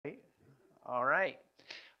All right.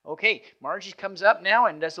 Okay, Margie comes up now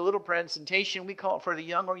and does a little presentation. We call it for the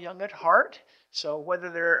young or young at heart. So whether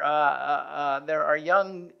there are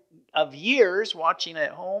young of years watching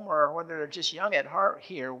at home or whether they're just young at heart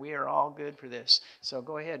here, we are all good for this. So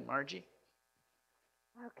go ahead, Margie.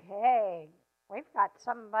 Okay, we've got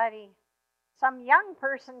some young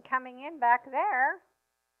person coming in back there.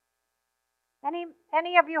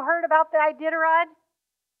 Any of you heard about the Iditarod?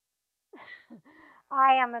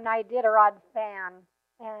 I am an Iditarod fan,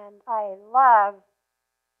 and I love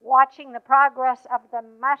watching the progress of the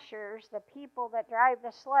mushers, the people that drive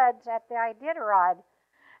the sleds at the Iditarod.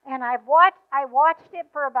 And I watched it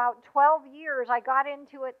for about 12 years. I got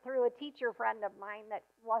into it through a teacher friend of mine that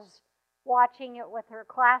was watching it with her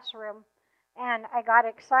classroom. And I got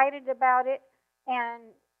excited about it and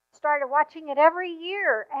started watching it every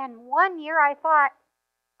year. And one year I thought,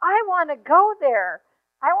 I want to go there.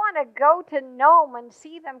 I want to go to Nome and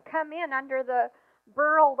see them come in under the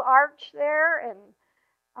burled arch there. And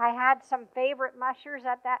I had some favorite mushers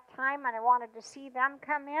at that time, and I wanted to see them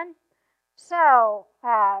come in. So,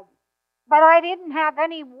 but I didn't have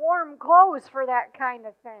any warm clothes for that kind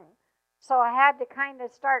of thing. So I had to kind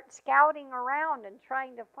of start scouting around and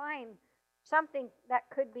trying to find something that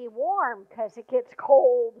could be warm because it gets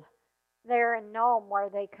cold there in Nome where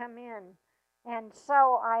they come in. And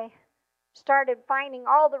so I started finding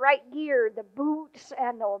all the right gear, the boots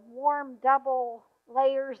and the warm double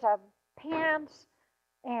layers of pants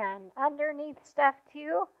and underneath stuff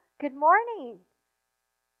too. Good morning.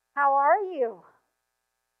 How are you?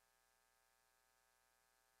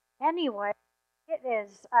 Anyway,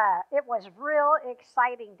 it was real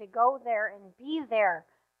exciting to go there and be there.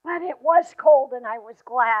 But it was cold and I was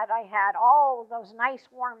glad I had all those nice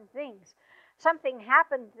warm things. Something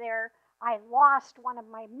happened there. I lost one of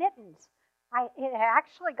my mittens. It had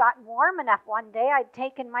actually gotten warm enough one day I'd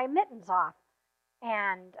taken my mittens off.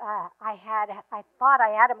 And I thought I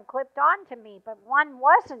had them clipped onto me, but one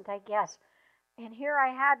wasn't, I guess. And here I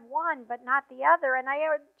had one, but not the other, and I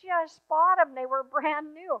had just bought them. They were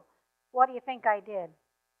brand new. What do you think I did?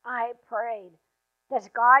 I prayed. Does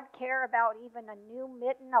God care about even a new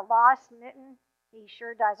mitten, a lost mitten? He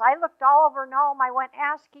sure does. I looked all over Nome. I went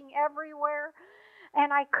asking everywhere,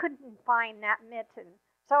 and I couldn't find that mitten.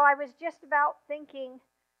 So I was just about thinking,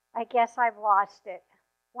 I guess I've lost it.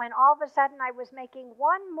 When all of a sudden I was making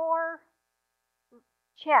one more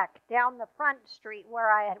check down the front street where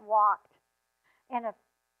I had walked, and a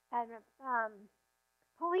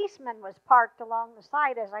policeman was parked along the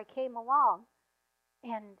side as I came along,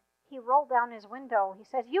 and he rolled down his window. He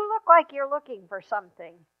says, "You look like you're looking for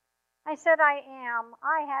something." I said, "I am.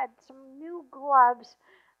 I had some new gloves,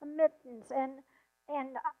 mittens, and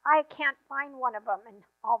I can't find one of them." And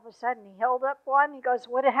all of a sudden, he held up one. He goes,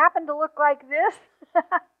 "Would it happen to look like this?"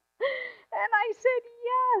 And I said,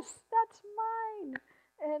 "Yes, that's mine."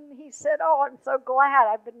 And he said, "Oh, I'm so glad.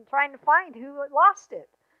 I've been trying to find who lost it."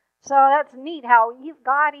 So that's neat how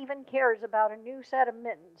God even cares about a new set of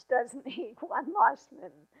mittens, doesn't he? One lost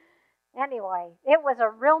mitten. Anyway, it was a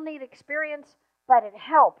real neat experience, but it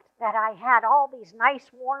helped that I had all these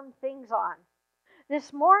nice warm things on.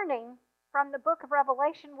 This morning, from the book of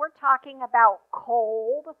Revelation, we're talking about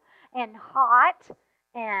cold and hot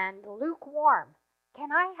and lukewarm.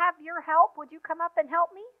 Can I have your help? Would you come up and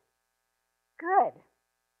help me? Good.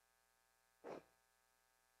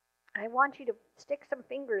 I want you to stick some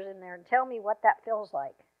fingers in there and tell me what that feels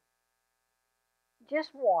like.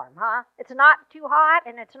 Just warm, huh? It's not too hot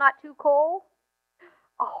and it's not too cold.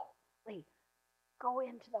 Oh, Lee, go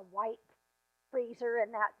into the white freezer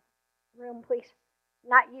in that room, please.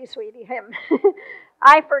 Not you, sweetie, him.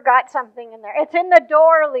 I forgot something in there. It's in the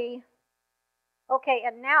door, Lee. Okay,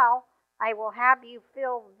 and now I will have you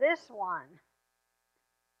fill this one.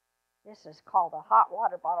 This is called a hot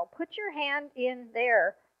water bottle. Put your hand in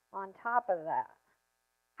there on top of that.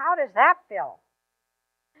 How does that feel?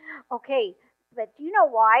 Okay, but do you know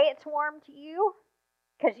why it's warm to you?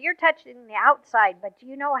 Because you're touching the outside, but do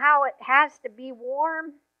you know how it has to be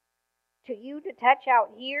warm to you to touch out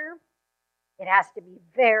here? It has to be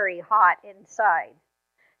very hot inside.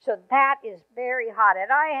 So that is very hot.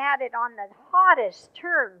 And I had it on the hottest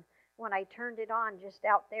turn when I turned it on just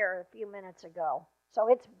out there a few minutes ago. So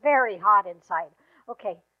it's very hot inside.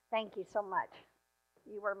 Okay, thank you so much.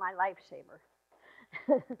 You were my lifesaver.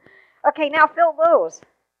 Okay, now fill those.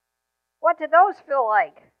 What do those feel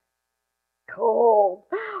like? Cold.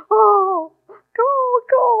 Oh, cold,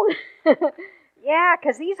 cold. Yeah,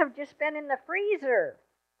 because these have just been in the freezer.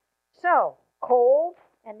 So, cold,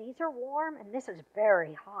 and these are warm, and this is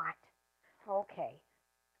very hot. Okay.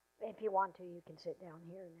 If you want to, you can sit down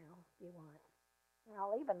here now if you want. And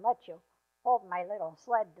I'll even let you. hold my little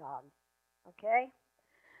sled dog. Okay?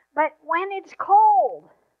 But when it's cold,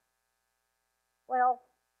 well,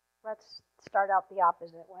 let's start out the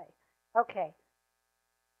opposite way. Okay.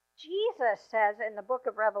 Jesus says in the book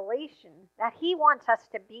of Revelation that he wants us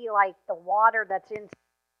to be like the water that's in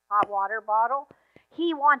a hot water bottle.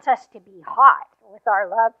 He wants us to be hot with our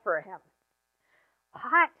love for him.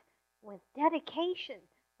 Hot with dedication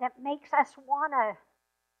that makes us want to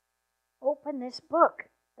open this book,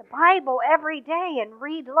 the Bible, every day and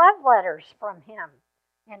read love letters from him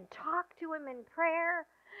and talk to him in prayer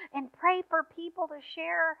and pray for people to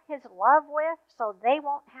share his love with so they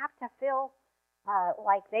won't have to feel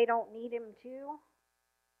like they don't need him too.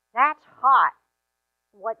 That's hot,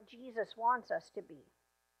 what Jesus wants us to be.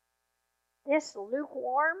 This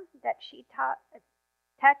lukewarm that she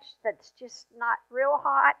touched, that's just not real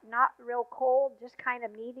hot, not real cold, just kind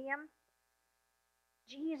of medium,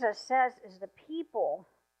 Jesus says is the people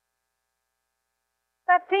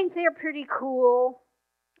that think they're pretty cool.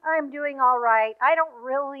 I'm doing all right. I don't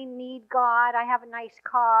really need God. I have a nice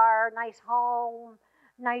car, nice home,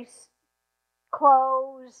 nice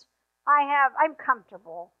clothes. I'm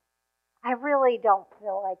comfortable. I really don't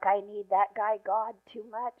feel like I need that guy God too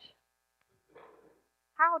much.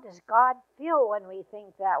 How does God feel when we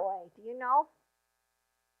think that way? Do you know?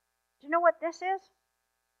 Do you know what this is?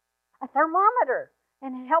 A thermometer.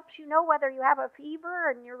 And it helps you know whether you have a fever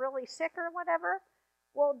and you're really sick or whatever.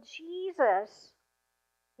 Well, Jesus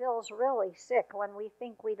feels really sick when we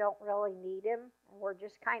think we don't really need him and we're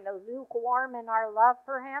just kind of lukewarm in our love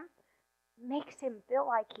for him. Makes him feel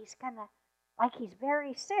like he's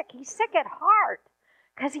very sick. He's sick at heart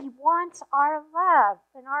because he wants our love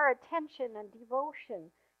and our attention and devotion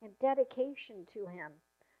and dedication to him.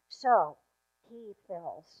 So he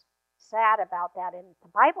feels sad about that. And the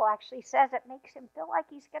Bible actually says it makes him feel like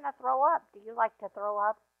he's going to throw up. Do you like to throw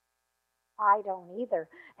up? I don't either.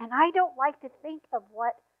 And I don't like to think of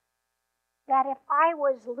that if I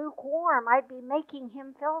was lukewarm, I'd be making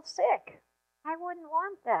him feel sick. I wouldn't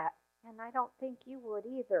want that. And I don't think you would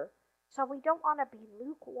either. So we don't want to be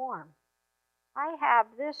lukewarm. I have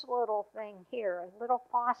this little thing here, a little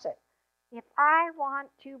faucet. If I want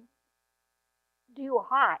to do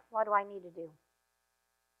hot, what do I need to do?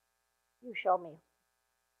 You show me.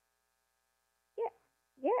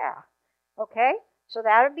 Yeah. Okay, so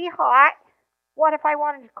that would be hot. What if I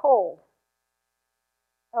wanted it cold?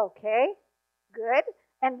 Okay, good.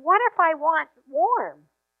 And what if I want warm?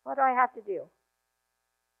 What do I have to do?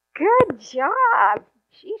 Good job.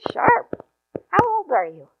 She's sharp. How old are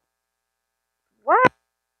you? What?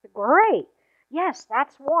 Great. Yes,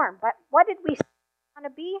 that's warm. But what did we want to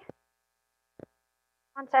be? He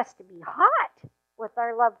wants us to be hot with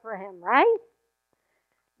our love for him, right?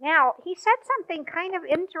 Now, he said something kind of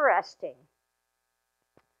interesting.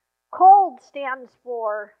 Cold stands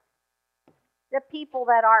for the people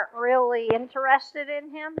that aren't really interested in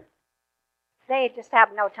him. They just have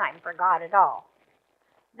no time for God at all.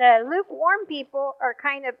 The lukewarm people are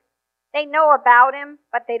they know about him,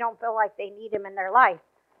 but they don't feel like they need him in their life.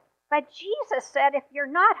 But Jesus said, if you're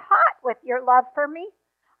not hot with your love for me,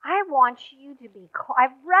 I want you to be cold.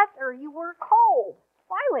 I'd rather you were cold.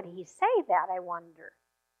 Why would he say that, I wonder?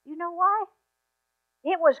 You know why?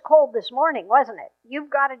 It was cold this morning, wasn't it? You've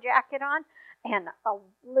got a jacket on, and a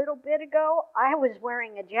little bit ago, I was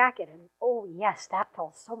wearing a jacket, and oh yes, that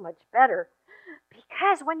felt so much better.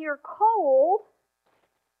 Because when you're cold,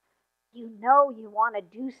 you know you want to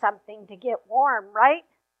do something to get warm, right?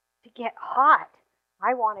 To get hot.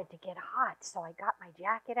 I wanted to get hot, so I got my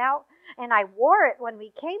jacket out, and I wore it when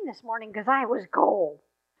we came this morning because I was cold.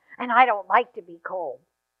 And I don't like to be cold.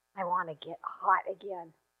 I want to get hot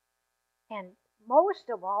again. And most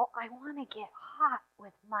of all, I want to get hot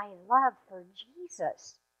with my love for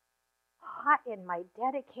Jesus. Hot in my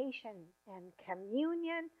dedication and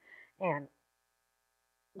communion and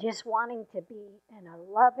just wanting to be in a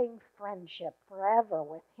loving friendship forever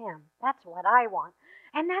with him. That's what I want.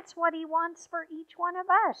 And that's what he wants for each one of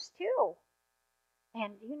us, too.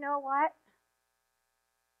 And you know what?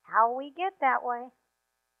 How we get that way?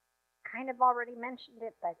 Kind of already mentioned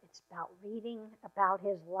it, but it's about reading about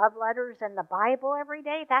his love letters and the Bible every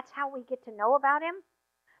day. That's how we get to know about him.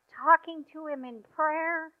 Talking to him in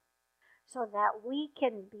prayer so that we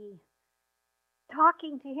can be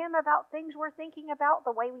talking to him about things we're thinking about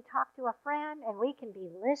the way we talk to a friend, and we can be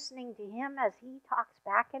listening to him as he talks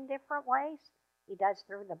back in different ways. He does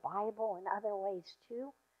through the Bible and other ways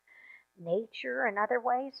too, nature and other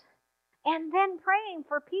ways. And then praying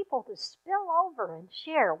for people to spill over and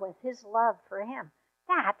share with his love for him.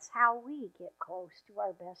 That's how we get close to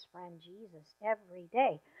our best friend Jesus every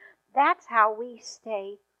day. That's how we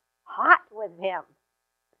stay hot with him.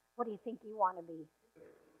 What do you think you want to be?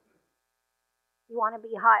 You want to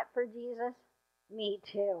be hot for Jesus? Me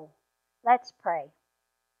too. Let's pray.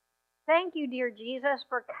 Thank you, dear Jesus,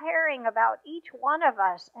 for caring about each one of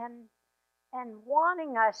us and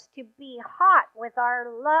wanting us to be hot with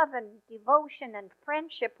our love and devotion and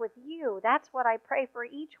friendship with you. That's what I pray for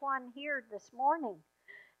each one here this morning,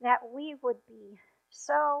 that we would be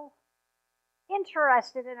so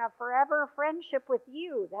interested in a forever friendship with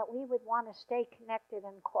you, that we would want to stay connected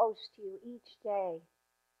and close to you each day.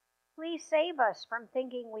 Please save us from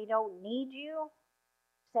thinking we don't need you.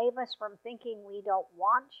 Save us from thinking we don't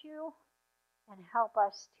want you. And help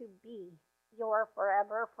us to be your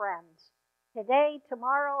forever friends. Today,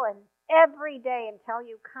 tomorrow, and every day until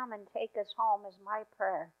you come and take us home is my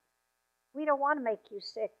prayer. We don't want to make you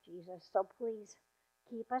sick, Jesus, so please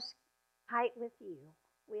keep us tight with you.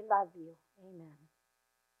 We love you. Amen.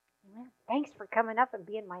 Amen. Thanks for coming up and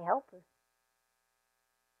being my helper.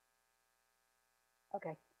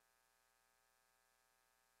 Okay.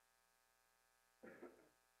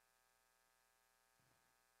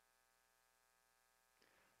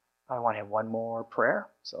 I want to have one more prayer,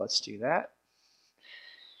 so let's do that.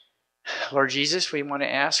 Lord Jesus, we want to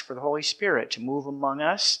ask for the Holy Spirit to move among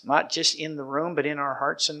us, not just in the room, but in our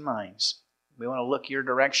hearts and minds. We want to look your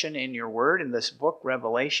direction in your word in this book,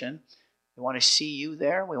 Revelation. We want to see you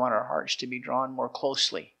there. We want our hearts to be drawn more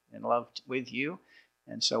closely and loved with you.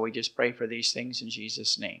 And so we just pray for these things in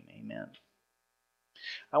Jesus' name. Amen.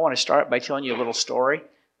 I want to start by telling you a little story.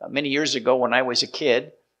 Many years ago when I was a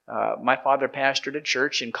kid, my father pastored a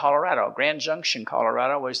church in Colorado. Grand Junction,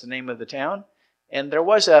 Colorado was the name of the town. And there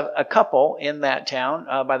was a couple in that town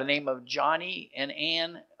by the name of Johnny and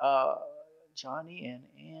Ann.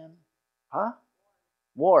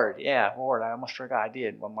 Ward, yeah, Ward. I almost forgot I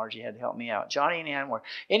did when Margie had to help me out. Johnny and Ann Ward.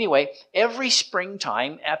 Anyway, every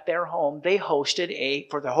springtime at their home, they hosted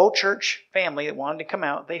for the whole church family that wanted to come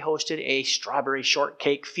out, they hosted a strawberry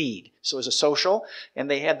shortcake feed. So it was a social,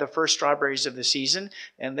 and they had the first strawberries of the season,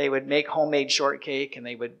 and they would make homemade shortcake, and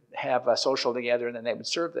they would have a social together, and then they would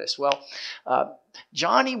serve this. Well,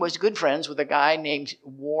 Johnny was good friends with a guy named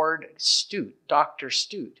Ward Stute, Dr.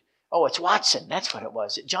 Stute. Oh, it's Watson. That's what it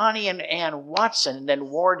was. Johnny and Ann Watson, and then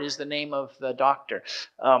Ward is the name of the doctor.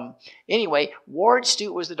 Anyway, Ward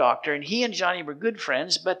Stute was the doctor, and he and Johnny were good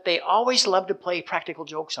friends, but they always loved to play practical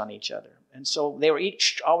jokes on each other. And so they were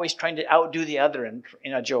each always trying to outdo the other in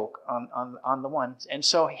a joke on the one. And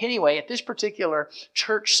so anyway, at this particular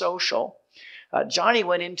church social, Johnny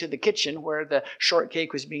went into the kitchen where the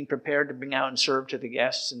shortcake was being prepared to bring out and serve to the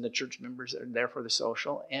guests and the church members that are there for the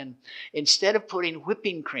social. And instead of putting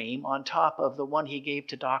whipping cream on top of the one he gave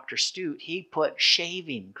to Dr. Stute, he put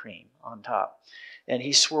shaving cream on top. And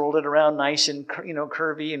he swirled it around nice and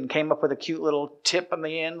curvy and came up with a cute little tip on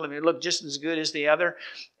the end. It looked just as good as the other.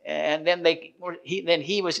 And then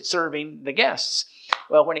he was serving the guests.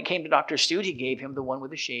 Well, when it came to Dr. Stute, he gave him the one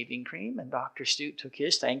with the shaving cream, and Dr. Stute took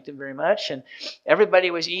his, thanked him very much, and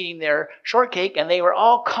everybody was eating their shortcake, and they were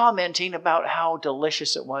all commenting about how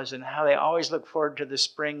delicious it was and how they always look forward to the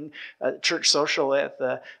spring church social at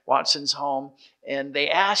the Watson's home. And they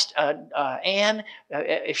asked Anne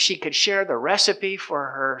if she could share the recipe for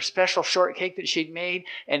her special shortcake that she'd made.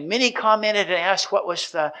 And many commented and asked what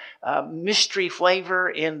was the mystery flavor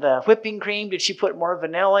in the whipping cream. Did she put more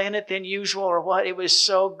vanilla in it than usual or what? It was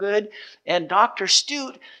so good. And Dr.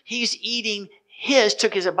 Stute, he's eating his,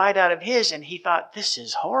 took a bite out of his, and he thought, this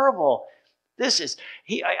is horrible.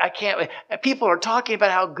 I can't, people are talking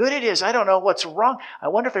about how good it is. I don't know what's wrong. I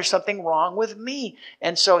wonder if there's something wrong with me.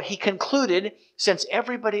 And so he concluded, since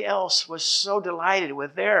everybody else was so delighted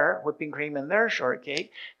with their whipping cream and their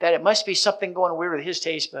shortcake, that it must be something going weird with his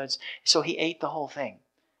taste buds. So he ate the whole thing.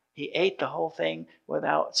 He ate the whole thing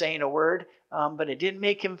without saying a word, but it didn't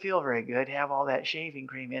make him feel very good to have all that shaving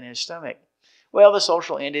cream in his stomach. Well, the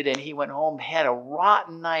social ended and he went home, had a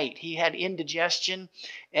rotten night. He had indigestion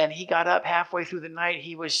and he got up halfway through the night.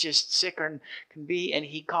 He was just sicker than can be. And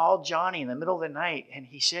he called Johnny in the middle of the night and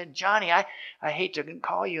he said, Johnny, I hate to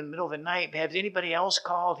call you in the middle of the night. Has anybody else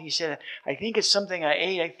called? He said, I think it's something I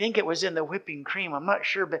ate. I think it was in the whipping cream. I'm not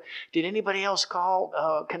sure, but did anybody else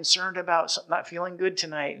call concerned about not feeling good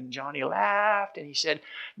tonight? And Johnny laughed and he said,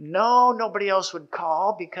 no, nobody else would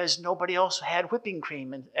call because nobody else had whipping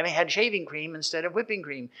cream. Had shaving cream instead of whipping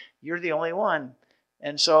cream. You're the only one.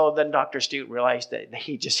 And so then Dr. Stute realized that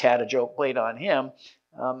he just had a joke played on him.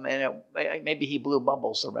 Maybe he blew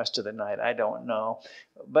bubbles the rest of the night. I don't know.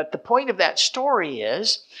 But the point of that story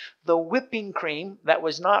is the whipping cream that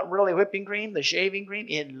was not really whipping cream, the shaving cream,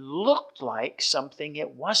 it looked like something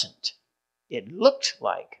it wasn't. It looked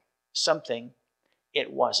like something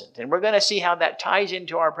it wasn't. And we're going to see how that ties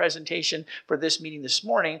into our presentation for this meeting this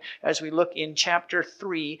morning as we look in chapter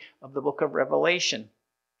 3 of the book of Revelation.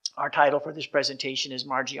 Our title for this presentation, as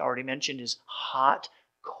Margie already mentioned, is Hot,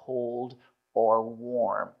 Cold, or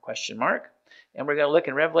Warm? Question mark. And we're going to look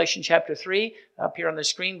in Revelation chapter 3, up here on the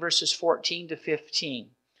screen, verses 14 to 15.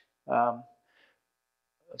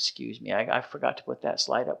 Excuse me, I forgot to put that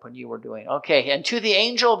slide up when you were doing. Okay, and to the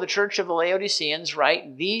angel of the church of the Laodiceans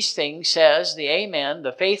write, these things says the Amen,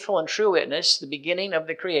 the faithful and true witness, the beginning of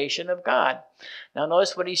the creation of God. Now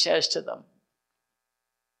notice what he says to them.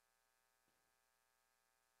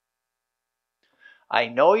 I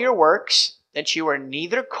know your works, that you are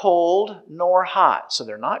neither cold nor hot. So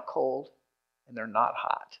they're not cold and they're not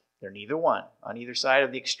hot. They're neither one, on either side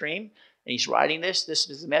of the extreme. And he's writing this. This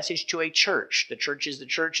is a message to a church. The church is the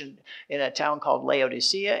church in a town called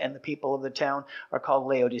Laodicea, and the people of the town are called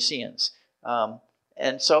Laodiceans.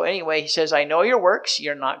 And so anyway, he says, I know your works.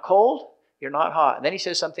 You're not cold. You're not hot. And then he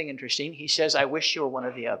says something interesting. He says, I wish you were one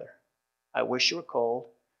or the other. I wish you were cold.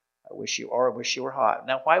 I wish you were hot.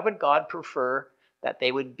 Now, why would God prefer that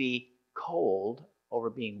they would be cold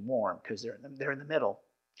over being warm? Because they're in the middle.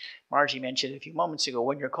 Margie mentioned a few moments ago,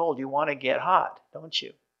 when you're cold, you want to get hot, don't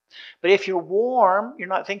you? But if you're warm, you're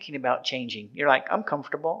not thinking about changing. You're like, I'm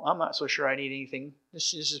comfortable. I'm not so sure I need anything.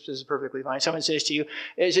 This is perfectly fine. Someone says to you,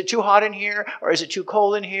 is it too hot in here? Or is it too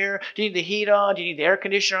cold in here? Do you need the heat on? Do you need the air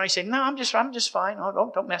conditioner on? You say, no, I'm just fine.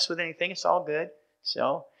 Oh, don't mess with anything. It's all good.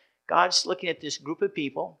 So God's looking at this group of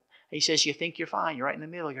people. He says, you think you're fine. You're right in the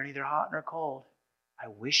middle. You're neither hot nor cold. I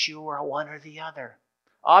wish you were one or the other.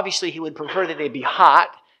 Obviously, he would prefer that they be hot,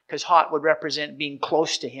 because hot would represent being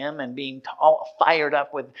close to him and being all fired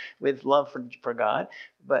up with love for God.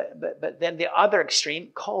 But then the other extreme,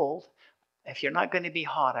 cold. If you're not going to be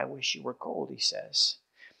hot, I wish you were cold, he says.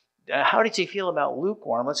 How does he feel about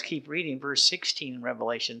lukewarm? Let's keep reading verse 16 in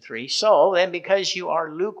Revelation 3. So then, because you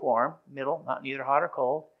are lukewarm, middle, not neither hot or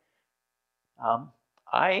cold,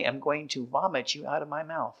 I am going to vomit you out of my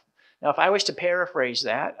mouth. Now, if I was to paraphrase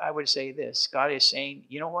that, I would say this. God is saying,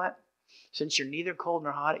 you know what? Since you're neither cold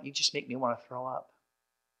nor hot, you just make me want to throw up.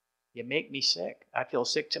 You make me sick. I feel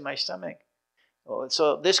sick to my stomach.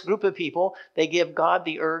 So this group of people, they give God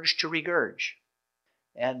the urge to regurge.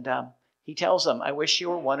 And he tells them, I wish you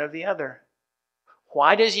were one or the other.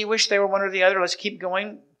 Why does he wish they were one or the other? Let's keep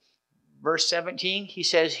going. Verse 17, he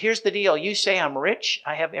says, here's the deal. You say I'm rich.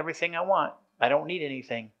 I have everything I want. I don't need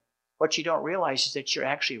anything. What you don't realize is that you're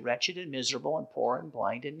actually wretched and miserable and poor and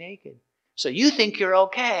blind and naked. So you think you're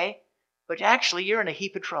okay, but actually you're in a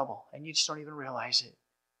heap of trouble and you just don't even realize it.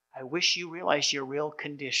 I wish you realized your real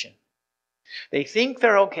condition. They think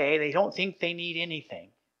they're okay. They don't think they need anything.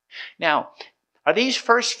 Now, are these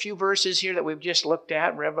first few verses here that we've just looked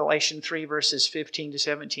at, Revelation 3 verses 15 to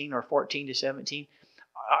 17 or 14 to 17,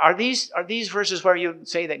 are these verses where you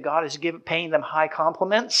say that God is paying them high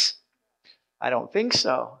compliments? I don't think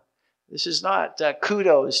so. This is not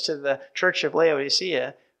kudos to the church of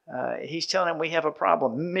Laodicea. He's telling them we have a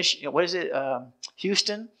problem.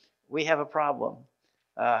 Houston, we have a problem.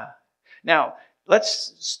 Now,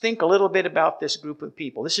 let's think a little bit about this group of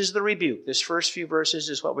people. This is the rebuke. This first few verses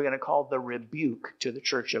is what we're going to call the rebuke to the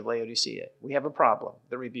church of Laodicea. We have a problem,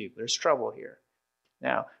 the rebuke. There's trouble here.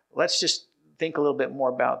 Now, let's just think a little bit more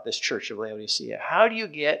about this church of Laodicea. How do you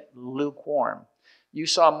get lukewarm? You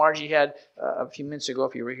saw Margie had a few minutes ago,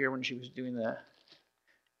 if you were here when she was doing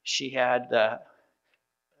she had the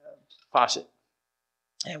faucet.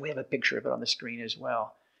 And we have a picture of it on the screen as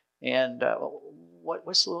well. And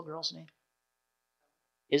what's the little girl's name?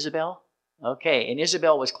 Isabel? Okay, and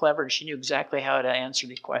Isabel was clever. She knew exactly how to answer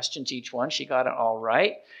the questions, each one. She got it all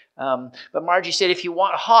right. But Margie said, if you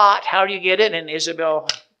want hot, how do you get it? And Isabel,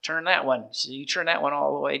 turn that one. So you turn that one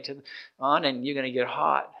all the way on, and you're going to get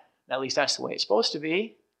hot. At least that's the way it's supposed to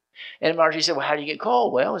be. And Margie said, well, how do you get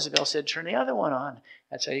cold? Well, Isabel said, turn the other one on.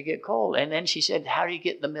 That's how you get cold. And then she said, how do you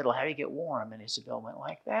get in the middle? How do you get warm? And Isabel went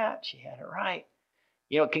like that. She had it right.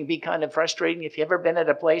 You know, it can be kind of frustrating if you've ever been at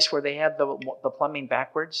a place where they have the plumbing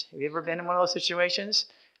backwards. Have you ever been in one of those situations?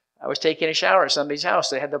 I was taking a shower at somebody's house.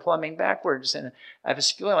 They had the plumbing backwards, and I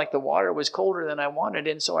was feeling like the water was colder than I wanted.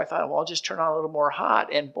 And so I thought, well, I'll just turn on a little more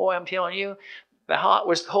hot. And boy, I'm telling you, the hot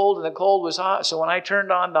was cold and the cold was hot. So when I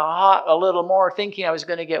turned on the hot a little more, thinking I was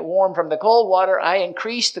going to get warm from the cold water, I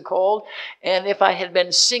increased the cold. And if I had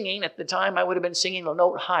been singing at the time, I would have been singing a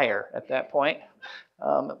note higher at that point.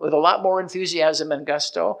 With a lot more enthusiasm and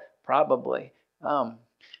gusto, probably.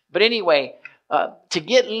 But anyway, to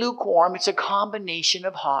get lukewarm, it's a combination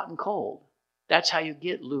of hot and cold. That's how you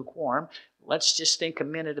get lukewarm. Let's just think a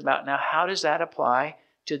minute about now, how does that apply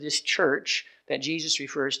to this church that Jesus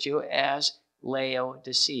refers to as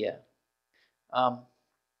Laodicea.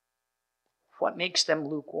 What makes them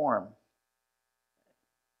lukewarm?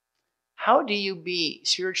 How do you be,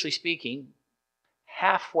 spiritually speaking,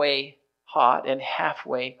 halfway hot and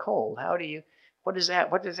halfway cold? What does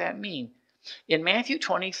that mean? In Matthew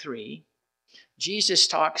 23, Jesus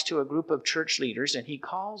talks to a group of church leaders and he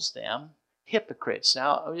calls them hypocrites.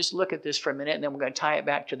 Now, I'll just look at this for a minute and then we're going to tie it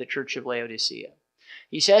back to the church of Laodicea.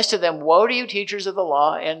 He says to them, "Woe to you, teachers of the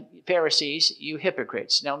law and Pharisees, you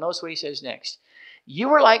hypocrites." Now, notice what he says next. "You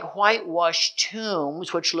are like whitewashed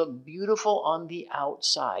tombs, which look beautiful on the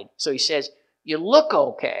outside." So he says, you look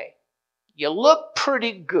okay. You look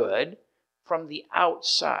pretty good from the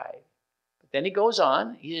outside. But then he goes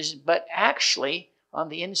on. He says, "But actually, on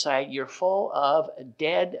the inside, you're full of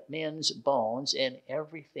dead men's bones and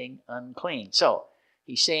everything unclean." So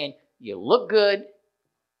he's saying, you look good,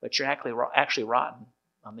 but you're actually rotten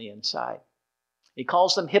on the inside. He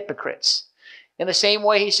calls them hypocrites. In the same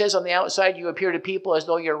way, he says, on the outside, you appear to people as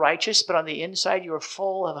though you're righteous, but on the inside, you are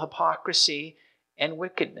full of hypocrisy and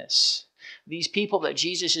wickedness. These people that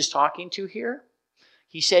Jesus is talking to here,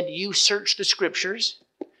 he said, you search the scriptures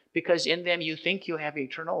because in them you think you have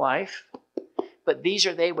eternal life, but these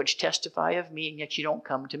are they which testify of me, and yet you don't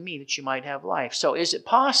come to me that you might have life. So is it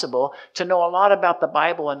possible to know a lot about the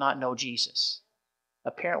Bible and not know Jesus?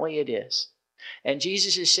 Apparently it is. And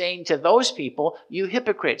Jesus is saying to those people, you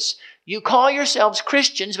hypocrites, you call yourselves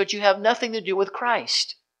Christians, but you have nothing to do with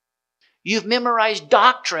Christ. You've memorized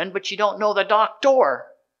doctrine, but you don't know the doctor.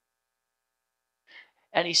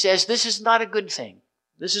 And he says, this is not a good thing.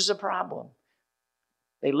 This is a problem.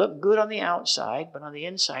 They look good on the outside, but on the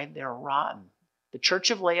inside, they're rotten. The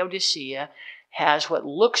church of Laodicea has what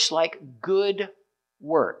looks like good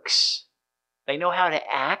works. They know how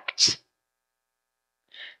to act,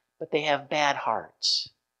 but they have bad hearts.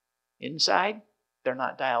 Inside, they're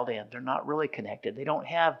not dialed in. They're not really connected. They don't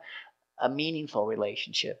have a meaningful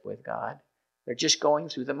relationship with God. They're just going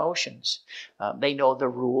through the motions. They know the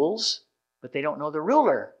rules, but they don't know the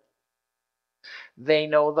ruler. They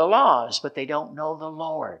know the laws, but they don't know the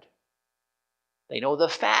Lord. They know the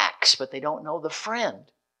facts, but they don't know the friend.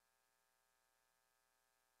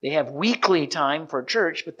 They have weekly time for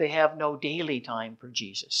church, but they have no daily time for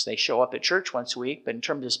Jesus. They show up at church once a week, but in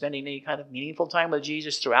terms of spending any kind of meaningful time with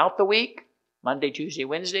Jesus throughout the week, Monday, Tuesday,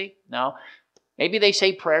 Wednesday, no. Maybe they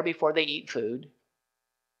say prayer before they eat food,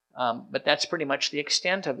 but that's pretty much the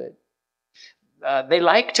extent of it. They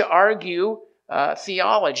like to argue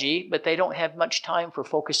theology, but they don't have much time for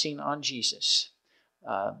focusing on Jesus.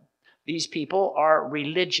 These people are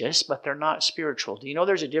religious, but they're not spiritual. Do you know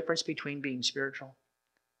there's a difference between being spiritual?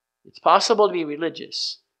 It's possible to be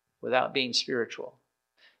religious without being spiritual.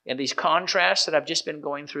 And these contrasts that I've just been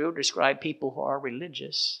going through describe people who are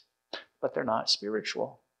religious, but they're not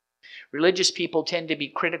spiritual. Religious people tend to be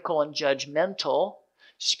critical and judgmental.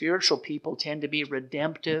 Spiritual people tend to be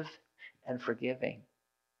redemptive and forgiving.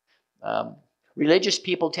 Religious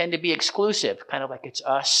people tend to be exclusive, kind of like it's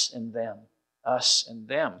us and them, us and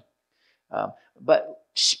them. But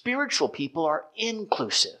spiritual people are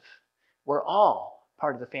inclusive. We're all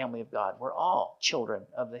part of the family of God. We're all children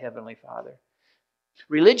of the Heavenly Father.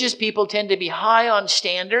 Religious people tend to be high on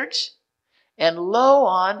standards and low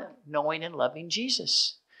on knowing and loving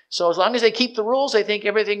Jesus. So as long as they keep the rules, they think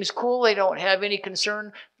everything's cool. They don't have any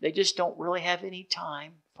concern. They just don't really have any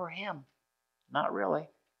time for Him. Not really.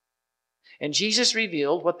 And Jesus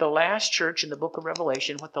revealed what the last church in the book of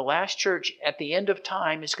Revelation, what the last church at the end of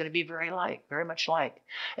time is going to be very much like.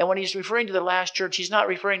 And when he's referring to the last church, he's not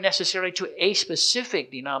referring necessarily to a specific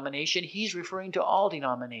denomination. He's referring to all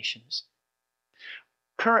denominations.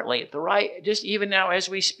 Currently, just even now as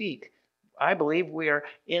we speak, I believe we are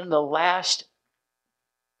in the last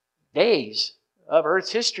days of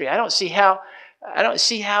Earth's history. I don't see how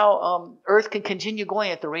Earth can continue going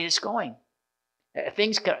at the rate it's going.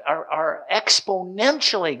 Things are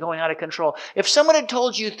exponentially going out of control. If someone had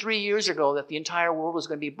told you 3 years ago that the entire world was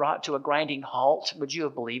going to be brought to a grinding halt, would you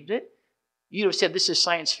have believed it? You'd have said, this is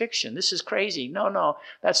science fiction. This is crazy. No,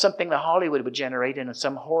 that's something that Hollywood would generate in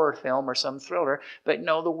some horror film or some thriller. But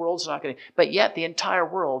no, the world's not going to. But yet the entire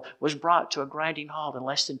world was brought to a grinding halt in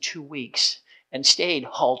less than 2 weeks and stayed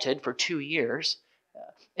halted for 2 years.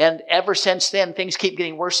 And ever since then, things keep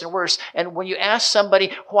getting worse and worse. And when you ask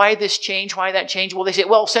somebody why this change, why that change, well, they say,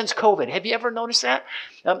 well, since COVID. Have you ever noticed that?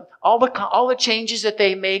 All the changes that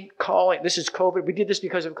they made, calling this is COVID. We did this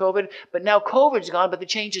because of COVID. But now COVID's gone, but the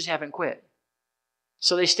changes haven't quit.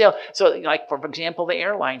 So like for example, the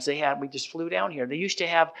airlines we just flew down here. They used to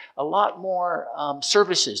have a lot more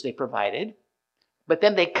services they provided, but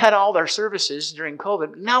then they cut all their services during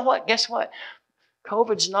COVID. Now what? Guess what?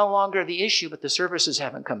 COVID's no longer the issue, but the services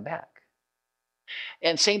haven't come back.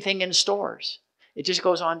 And same thing in stores. It just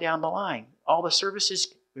goes on down the line. All the services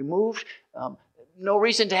removed. No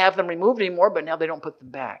reason to have them removed anymore, but now they don't put them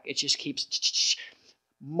back. It just keeps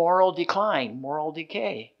moral decline, moral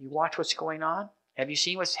decay. You watch what's going on. Have you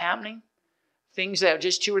seen what's happening? Things that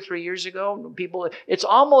just 2 or 3 years ago, it's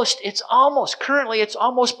almost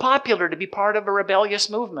popular to be part of a rebellious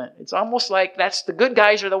movement. It's almost like that's the good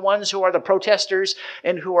guys are the ones who are the protesters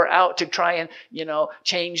and who are out to try and,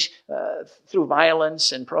 change through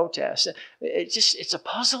violence and protest. It's a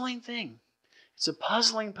puzzling thing. It's a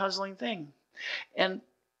puzzling thing. And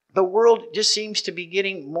the world just seems to be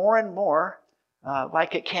getting more and more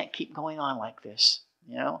like it can't keep going on like this,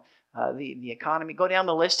 The economy, go down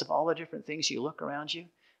the list of all the different things you look around you.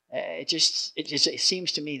 It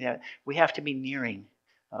seems to me that we have to be nearing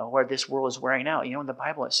where this world is wearing out. In the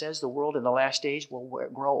Bible it says the world in the last days will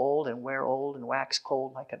grow old and wear old and wax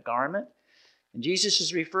cold like a garment. And Jesus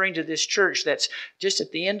is referring to this church that's just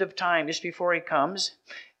at the end of time, just before he comes.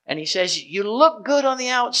 And he says, you look good on the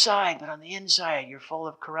outside, but on the inside you're full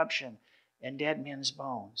of corruption and dead men's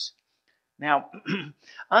bones. Now,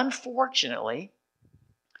 unfortunately,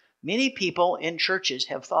 many people in churches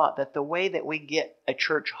have thought that the way that we get a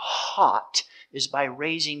church hot is by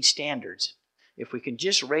raising standards. If we can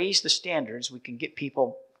just raise the standards, we can get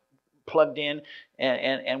people plugged in,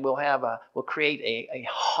 and we'll create a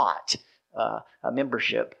hot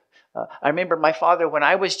membership. I remember my father, when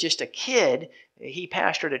I was just a kid, he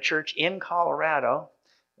pastored a church in Colorado,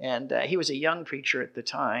 and he was a young preacher at the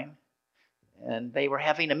time. And they were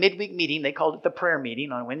having a midweek meeting. They called it the prayer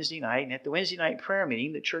meeting on Wednesday night. And at the Wednesday night prayer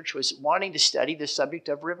meeting, the church was wanting to study the subject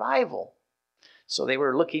of revival. So they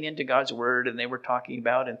were looking into God's word, and they were talking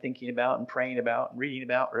about and thinking about and praying about and reading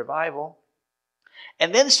about revival.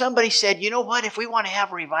 And then somebody said, you know what? If we want to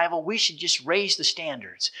have a revival, we should just raise the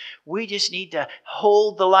standards. We just need to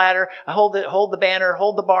hold the ladder, hold the banner,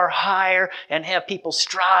 hold the bar higher, and have people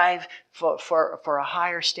strive for a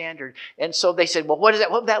higher standard. And so they said, well,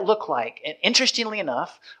 what would that look like? And interestingly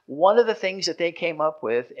enough, one of the things that they came up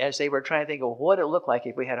with as they were trying to think of what it looked like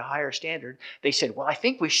if we had a higher standard, they said, well, I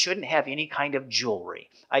think we shouldn't have any kind of jewelry.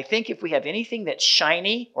 I think if we have anything that's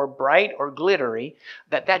shiny or bright or glittery,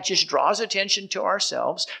 that just draws attention to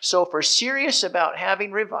ourselves. So if we're serious about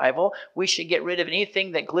having revival, we should get rid of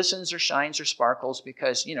anything that glistens or shines or sparkles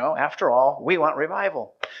because, after all, we want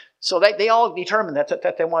revival. So they all determined that's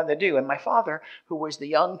what they wanted to do. And my father, who was the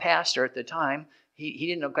young pastor at the time, he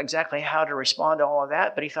didn't know exactly how to respond to all of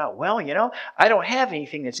that, but he thought, well, I don't have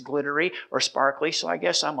anything that's glittery or sparkly, so I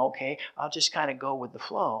guess I'm okay. I'll just kind of go with the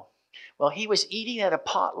flow. Well, he was eating at a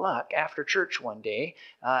potluck after church one day,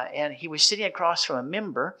 and he was sitting across from a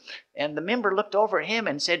member, and the member looked over at him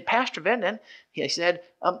and said, Pastor Venden, he said,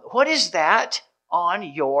 what is that on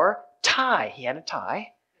your tie? He had a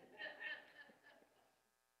tie.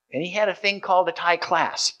 And he had a thing called a tie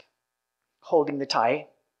clasp, holding the tie.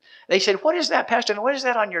 They said, what is that, Pastor? What is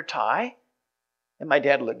that on your tie? And my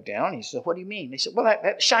dad looked down. He said, what do you mean? They said, well,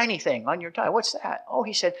 that shiny thing on your tie, what's that? Oh,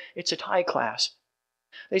 he said, it's a tie clasp.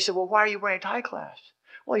 They said, well, why are you wearing a tie clasp?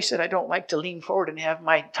 Well, he said, I don't like to lean forward and have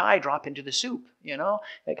my tie drop into the soup.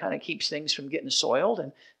 It kind of keeps things from getting soiled.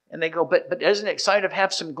 And they go, but doesn't it kind of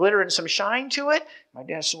have some glitter and some shine to it? My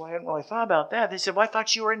dad said, well, I hadn't really thought about that. They said, well, I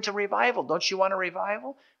thought you were into revival. Don't you want a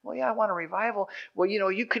revival? Well, yeah, I want a revival. Well,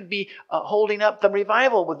 you could be holding up the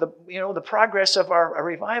revival with the progress of our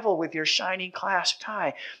revival with your shiny clasp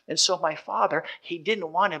tie. And so my father, he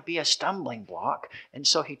didn't want to be a stumbling block. And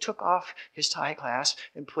so he took off his tie clasp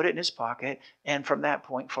and put it in his pocket. And from that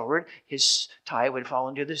point forward, his tie would fall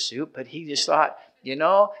into the soup. But he just thought,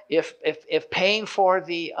 if paying for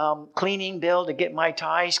the cleaning bill to get my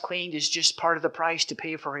ties cleaned is just part of the price to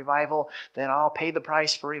pay for revival, then I'll pay the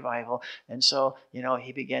price for revival. And so,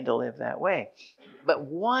 he began to live that way. But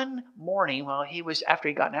one morning, after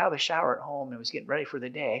he'd gotten out of the shower at home and was getting ready for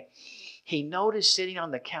the day, he noticed sitting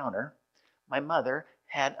on the counter, my mother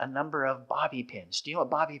had a number of bobby pins. Do you know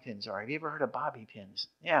what bobby pins are? Have you ever heard of bobby pins?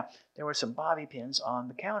 Yeah, there were some bobby pins on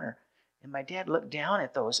the counter. And my dad looked down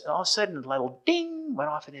at those, and all of a sudden a little ding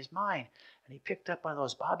went off in his mind. And he picked up one of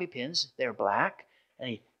those bobby pins. They were black, and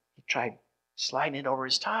he tried sliding it over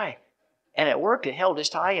his tie. And it worked. It held his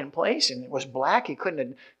tie in place, and it was black. He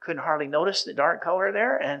couldn't hardly notice the dark color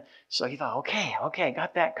there. And so he thought, okay,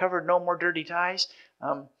 got that covered. No more dirty ties.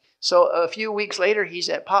 So a few weeks later, he's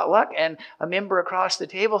at potluck, and a member across the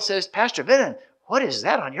table says, Pastor Venden, what is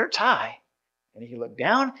that on your tie? And he looked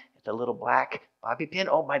down at the little black bobby pin.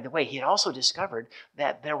 Oh, by the way, he had also discovered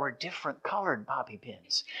that there were different colored bobby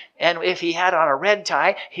pins. And if he had on a red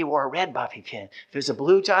tie, he wore a red bobby pin. If it was a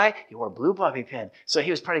blue tie, he wore a blue bobby pin. So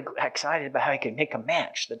he was pretty excited about how he could make a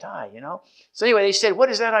match the tie, you know. So anyway, they said, "What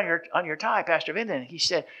is that on your tie, Pastor Venden?" He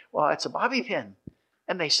said, "Well, it's a bobby pin."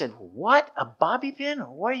 And they said, "What? A bobby pin?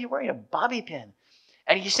 Why are you wearing a bobby pin?"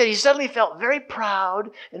 And he said he suddenly felt very proud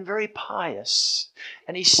and very pious.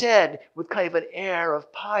 And he said with kind of an air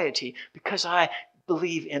of piety, "Because I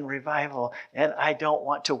believe in revival and I don't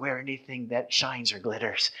want to wear anything that shines or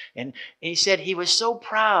glitters." And he said he was so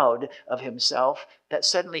proud of himself that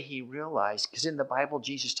suddenly he realized, because in the Bible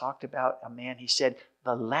Jesus talked about a man, he said,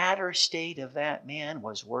 the latter state of that man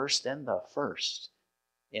was worse than the first.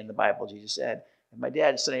 In the Bible, Jesus said. And my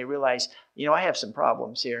dad suddenly realized, I have some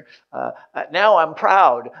problems here. Now I'm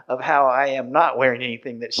proud of how I am not wearing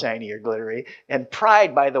anything that's shiny or glittery. And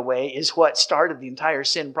pride, by the way, is what started the entire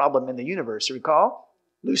sin problem in the universe. Recall?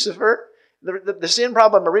 Lucifer? The sin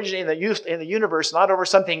problem originated in the universe not over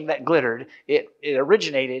something that glittered. It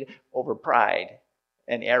originated over pride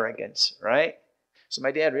and arrogance, right? So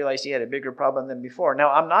my dad realized he had a bigger problem than before.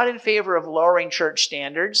 Now, I'm not in favor of lowering church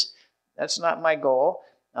standards. That's not my goal.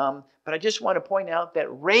 But I just want to point out that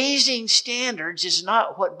raising standards is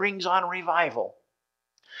not what brings on revival.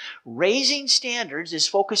 Raising standards is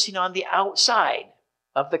focusing on the outside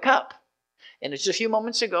of the cup. And just a few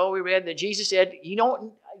moments ago, we read that Jesus said, you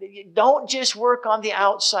don't just work on the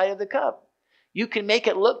outside of the cup. You can make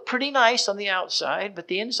it look pretty nice on the outside, but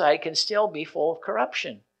the inside can still be full of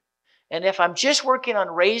corruption. And if I'm just working on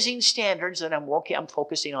raising standards, then I'm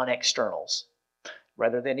focusing on externals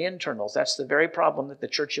rather than internals. That's the very problem that the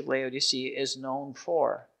Church of Laodicea is known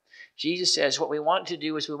for. Jesus says what we want to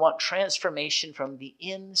do is we want transformation from the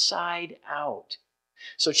inside out.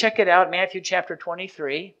 So check it out, Matthew chapter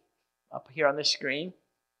 23, up here on the screen.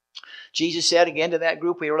 Jesus said again to that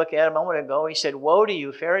group we were looking at a moment ago, he said, "Woe to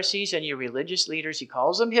you, Pharisees and you religious leaders." He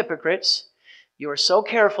calls them hypocrites. "You are so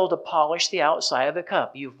careful to polish the outside of the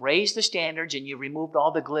cup. You've raised the standards and you've removed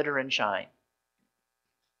all the glitter and shine.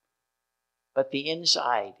 But the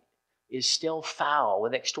inside is still foul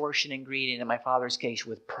with extortion and greed, and in my Father's case,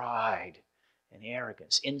 with pride and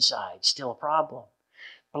arrogance. Inside, still a problem.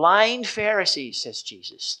 Blind Pharisees," says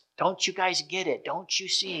Jesus. "Don't you guys get it? Don't you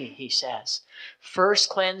see?" he says. "First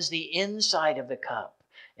cleanse the inside of the cup,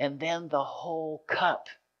 and then the whole cup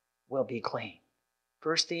will be clean."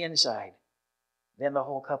 First the inside, then the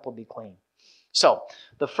whole cup will be clean. So,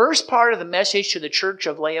 the first part of the message to the church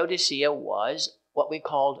of Laodicea was what we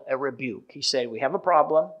called a rebuke. He said, we have a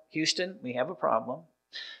problem. Houston, we have a problem.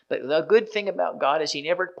 But the good thing about God is he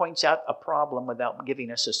never points out a problem without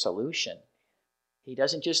giving us a solution. He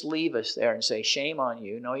doesn't just leave us there and say, "Shame on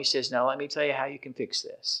you." No, he says, "Now let me tell you how you can fix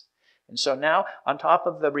this." And so now, on top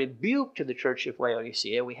of the rebuke to the church of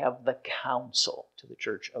Laodicea, we have the counsel to the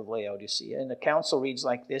church of Laodicea. And the counsel reads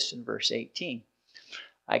like this in verse 18.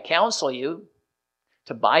 "I counsel you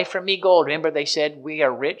to buy from me gold." Remember, they said, we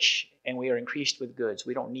are rich and we are increased with goods.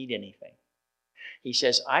 We don't need anything. He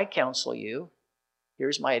says, "I counsel you,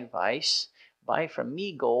 here's my advice, buy from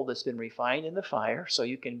me gold that's been refined in the fire so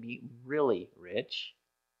you can be really rich.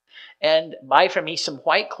 And buy from me some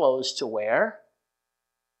white clothes to wear."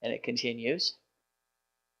 And it continues.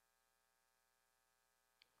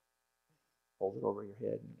 Hold it over your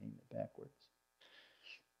head and aim it backwards.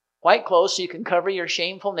 "White clothes so you can cover your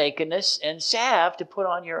shameful nakedness, and salve to put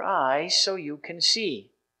on your eyes so you can see."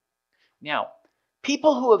 Now,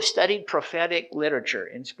 people who have studied prophetic literature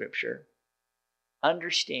in Scripture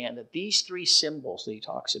understand that these three symbols that he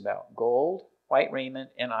talks about, gold, white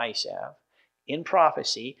raiment, and eye salve, in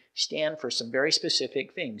prophecy stand for some very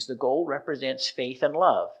specific things. The gold represents faith and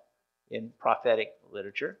love. In prophetic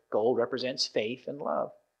literature, gold represents faith and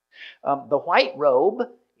love. The white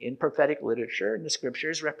robe in prophetic literature in the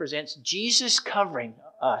Scriptures represents Jesus covering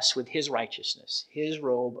us with his righteousness, his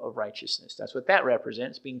robe of righteousness. That's what that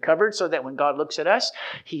represents, being covered so that when God looks at us,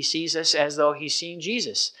 he sees us as though he's seen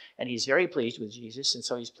Jesus. And he's very pleased with Jesus, and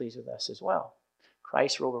so he's pleased with us as well.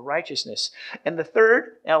 Christ's robe of righteousness. And the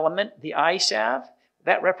third element, the eye salve,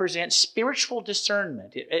 that represents spiritual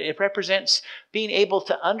discernment. It represents being able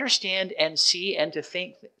to understand and see and to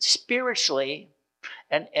think spiritually.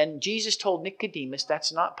 And Jesus told Nicodemus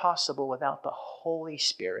that's not possible without the Holy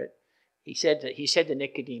Spirit. He said to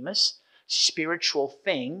Nicodemus, spiritual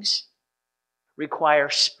things require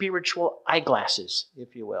spiritual eyeglasses,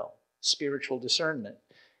 if you will, spiritual discernment.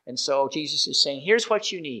 And so Jesus is saying, here's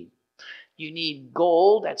what you need. You need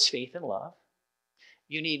gold, that's faith and love.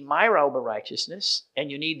 You need my robe of righteousness,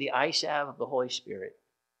 and you need the eye salve of the Holy Spirit.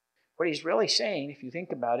 What he's really saying, if you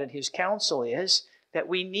think about it, his counsel is that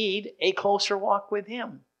we need a closer walk with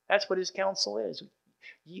him. That's what his counsel is.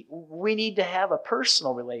 We need to have a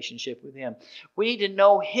personal relationship with him. We need to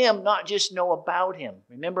know him, not just know about him.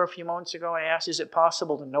 Remember a few moments ago I asked, is it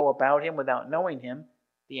possible to know about him without knowing him?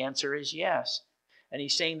 The answer is yes. And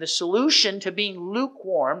he's saying the solution to being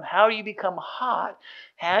lukewarm, how do you become hot,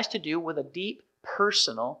 has to do with a deep,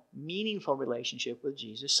 personal, meaningful relationship with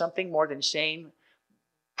Jesus. Something more than saying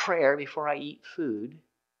prayer before I eat food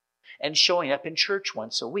and showing up in church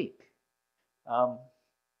once a week. I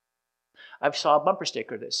saw a bumper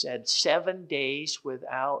sticker that said 7 days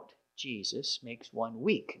without Jesus makes 1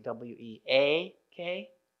 week. W-E-A-K,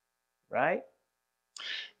 right?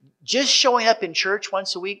 Just showing up in church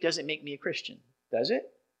once a week doesn't make me a Christian, does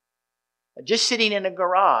it? Just sitting in a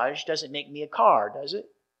garage doesn't make me a car, does it?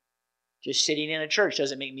 Just sitting in a church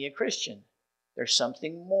doesn't make me a Christian. There's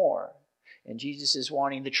something more. And Jesus is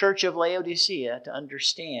wanting the church of Laodicea to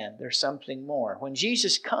understand there's something more. When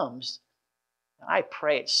Jesus comes, I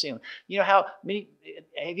pray it's soon. You know how many,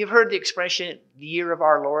 have you heard the expression, the year of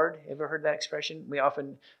our Lord? Ever heard that expression? We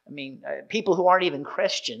often, people who aren't even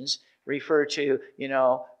Christians refer to,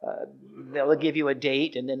 they'll give you a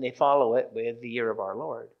date and then they follow it with the year of our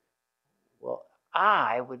Lord. Well,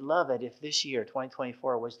 I would love it if this year,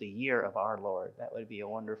 2024, was the year of our Lord. That would be a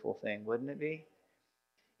wonderful thing, wouldn't it be?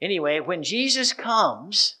 Anyway, when Jesus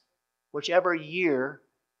comes, whichever year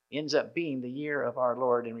ends up being the year of our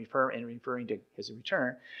Lord and referring to his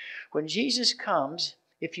return. When Jesus comes,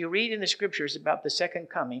 if you read in the scriptures about the second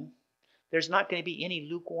coming, there's not going to be any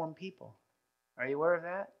lukewarm people. Are you aware of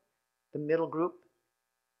that? The middle group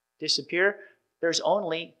disappear. There's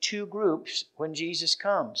only 2 groups when Jesus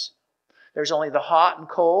comes. There's only the hot and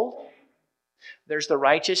cold. There's the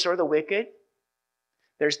righteous or the wicked.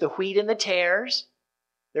 There's the wheat and the tares.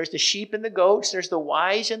 There's the sheep and the goats. There's the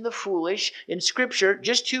wise and the foolish. In Scripture,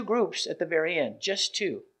 just 2 groups at the very end. Just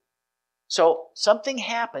 2. So something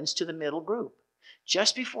happens to the middle group.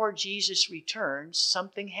 Just before Jesus returns,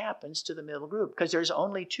 something happens to the middle group because there's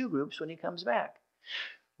only 2 groups when he comes back.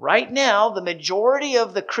 Right now, the majority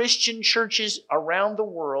of the Christian churches around the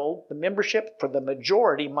world, the membership for the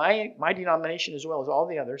majority, my denomination as well as all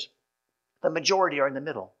the others, the majority are in the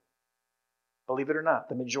middle. Believe it or not,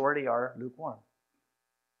 the majority are lukewarm.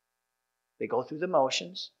 They go through the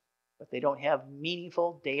motions, but they don't have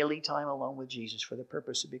meaningful daily time alone with Jesus for the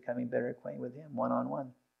purpose of becoming better acquainted with him one-on-one.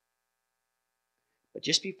 But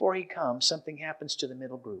just before he comes, something happens to the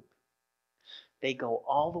middle group. They go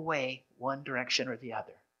all the way one direction or the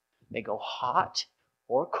other. They go hot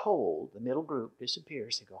or cold. The middle group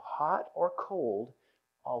disappears. They go hot or cold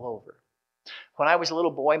all over. When I was a little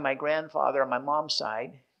boy, my grandfather on my mom's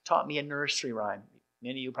side taught me a nursery rhyme.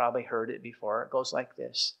 Many of you probably heard it before. It goes like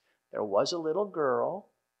this. There was a little girl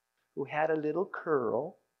who had a little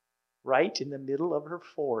curl right in the middle of her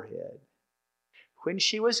forehead. When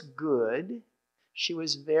she was good, she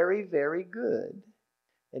was very, very good.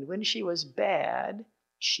 And when she was bad,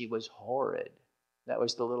 she was horrid. That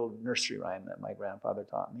was the little nursery rhyme that my grandfather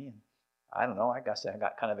taught me. And I don't know, I guess I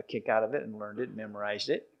got kind of a kick out of it and learned it and memorized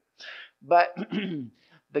it. But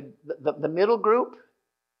the middle group,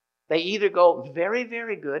 they either go very,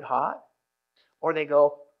 very good, hot, or they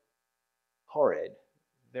go horrid,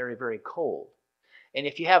 very, very cold. And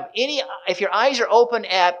if your eyes are open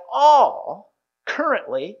at all,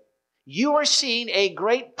 currently, you are seeing a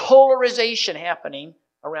great polarization happening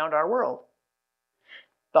around our world.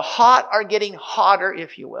 The hot are getting hotter,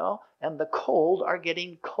 if you will, and the cold are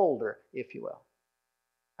getting colder, if you will.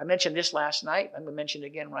 I mentioned this last night. I'm going to mention it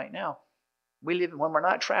again right now. When we're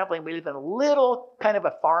not traveling, we live in a little kind of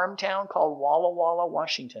a farm town called Walla Walla,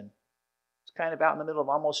 Washington. It's kind of out in the middle of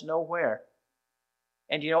almost nowhere.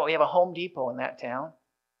 And you know what? We have a Home Depot in that town,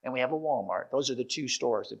 and we have a Walmart. Those are the 2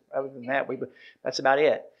 stores. Other than that, that's about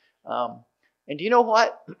it. And do you know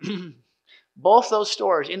what? Both those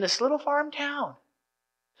stores in this little farm town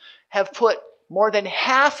have put more than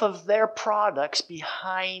half of their products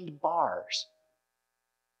behind bars.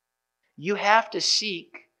 You have to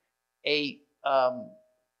seek an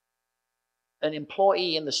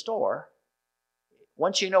employee in the store.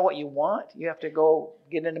 Once you know what you want, you have to go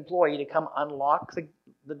get an employee to come unlock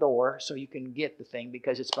the door so you can get the thing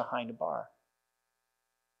because it's behind a bar.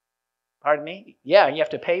 Pardon me? Yeah, you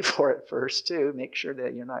have to pay for it first too. Make sure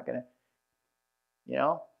that you're not going to,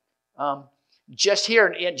 just here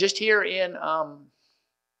in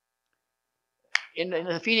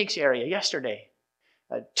the Phoenix area yesterday,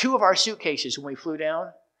 2 of our suitcases when we flew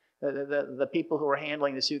down, the people who were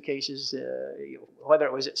handling the suitcases, whether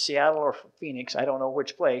it was at Seattle or Phoenix, I don't know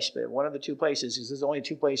which place, but one of the 2 places, because there's only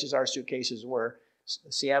 2 places our suitcases were,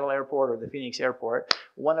 Seattle airport or the Phoenix airport,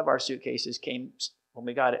 one of our suitcases came, when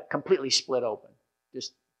we got it, completely split open.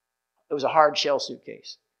 Just, it was a hard shell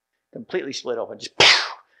suitcase. Completely split open. Just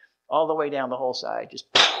all the way down the whole side. Just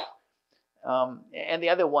and the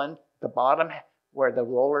other one, the bottom where the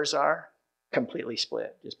rollers are, completely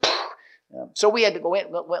split. Just so we had to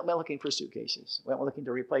went looking for suitcases. Went looking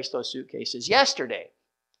to replace those suitcases yesterday.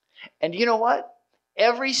 And you know what?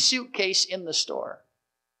 Every suitcase in the store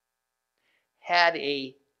had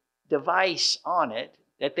a device on it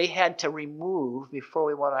that they had to remove before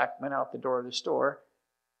we went out the door of the store.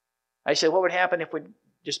 I said, what would happen if we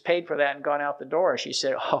just paid for that and gone out the door? She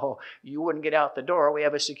said, oh, you wouldn't get out the door. We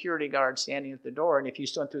have a security guard standing at the door, and if you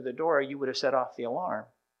stood through the door, you would have set off the alarm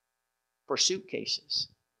for suitcases.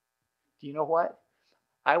 Do you know what?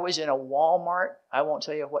 I was in a Walmart. I won't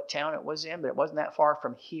tell you what town it was in, but it wasn't that far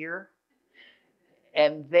from here.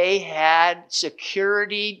 And they had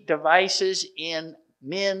security devices in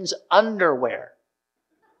men's underwear.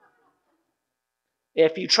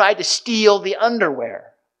 If you tried to steal the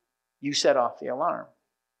underwear, you set off the alarm.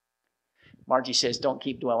 Margie says, don't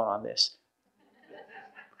keep dwelling on this.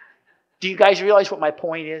 Do you guys realize what my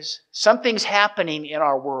point is? Something's happening in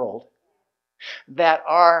our world that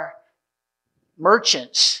our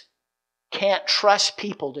merchants can't trust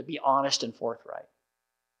people to be honest and forthright.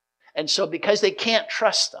 And so because they can't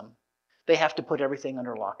trust them, they have to put everything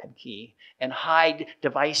under lock and key and hide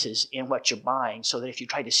devices in what you're buying so that if you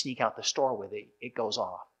try to sneak out the store with it, it goes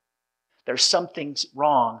off. There's something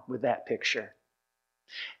wrong with that picture.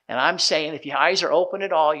 And I'm saying if your eyes are open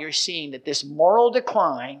at all, you're seeing that this moral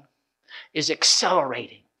decline is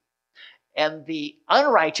accelerating. And the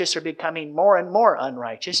unrighteous are becoming more and more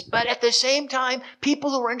unrighteous. But at the same time, people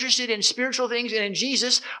who are interested in spiritual things and in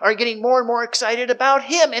Jesus are getting more and more excited about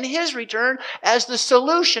Him and His return as the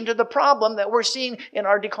solution to the problem that we're seeing in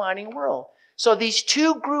our declining world. So these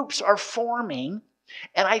two groups are forming.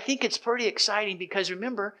 And I think it's pretty exciting because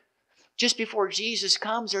remember, just before Jesus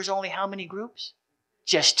comes, there's only how many groups?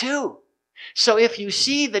 Just two. So if you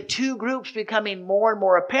see the two groups becoming more and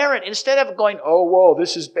more apparent, instead of going, oh, whoa,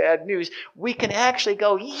 this is bad news, we can actually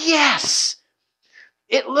go, yes,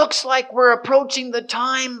 it looks like we're approaching the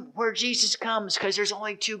time where Jesus comes because there's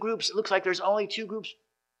only two groups. It looks like there's only two groups.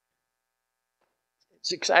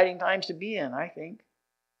 It's exciting times to be in, I think.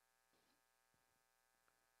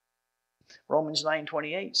 Romans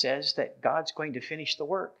 9:28 says that God's going to finish the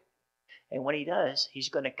work. And when He does, He's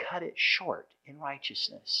going to cut it short in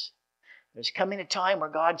righteousness. There's coming a time where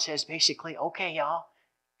God says basically, okay, y'all,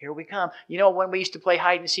 here we come. You know, when we used to play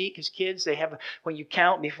hide and seek as kids, when you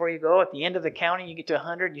count before you go, at the end of the counting, you get to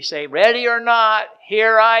 100, you say, ready or not,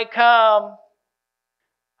 here I come.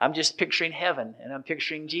 I'm just picturing heaven, and I'm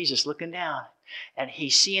picturing Jesus looking down. And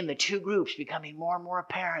He's seeing the two groups becoming more and more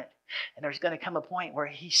apparent. And there's going to come a point where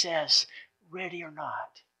He says, ready or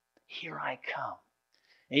not, here I come.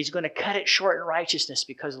 And He's going to cut it short in righteousness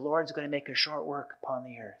because the Lord's going to make a short work upon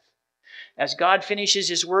the earth. As God finishes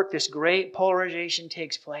His work, this great polarization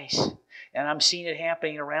takes place. And I'm seeing it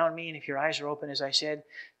happening around me. And if your eyes are open, as I said,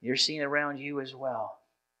 you're seeing it around you as well.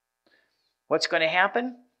 What's going to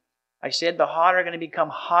happen? I said the hot are going to become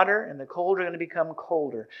hotter and the cold are going to become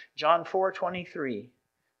colder. John 4:23.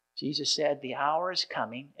 Jesus said, the hour is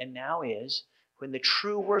coming, and now is, when the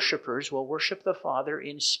true worshipers will worship the Father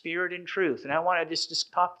in spirit and truth. And I want to just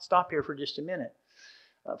stop here for just a minute.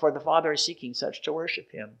 For the Father is seeking such to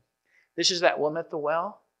worship Him. This is that woman at the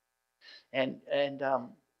well. And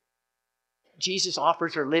Jesus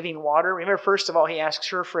offers her living water. Remember, first of all, He asks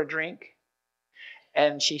her for a drink.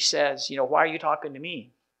 And she says, why are you talking to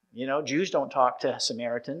me? Jews don't talk to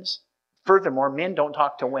Samaritans. Furthermore, men don't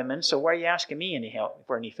talk to women. So why are you asking me any help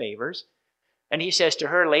for any favors? And He says to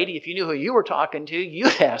her, lady, if you knew who you were talking to,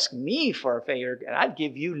 you'd ask me for a favor, and I'd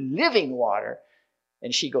give you living water.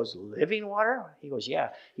 And she goes, living water? He goes, yeah.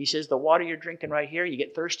 He says, the water you're drinking right here, you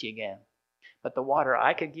get thirsty again. But the water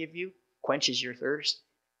I could give you quenches your thirst.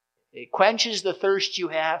 It quenches the thirst you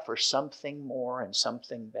have for something more and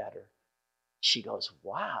something better. She goes,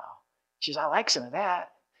 wow. She says, I like some of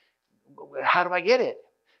that. How do I get it?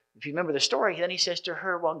 If you remember the story, then He says to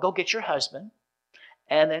her, well, go get your husband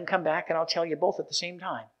and then come back and I'll tell you both at the same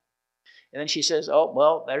time. And then she says, oh,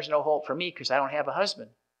 well, there's no hope for me because I don't have a husband.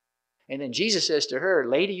 And then Jesus says to her,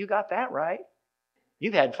 lady, you got that right.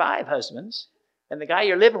 You've had 5 husbands. And the guy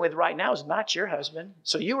you're living with right now is not your husband.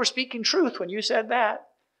 So you were speaking truth when you said that.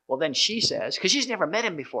 Well, then she says, because she's never met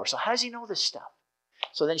him before, so how does he know this stuff?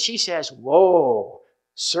 So then she says, whoa,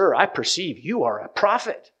 sir, I perceive you are a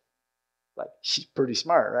prophet. Like, she's pretty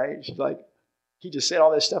smart, right? She's like, he just said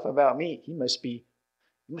all this stuff about me. He must be,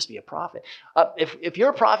 You must be a prophet. If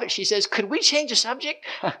you're a prophet, she says, could we change the subject?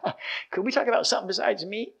 Could we talk about something besides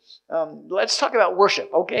me? Let's talk about worship,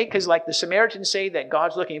 okay? Because like the Samaritans say that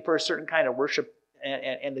God's looking for a certain kind of worship.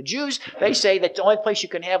 And the Jews, they say that the only place you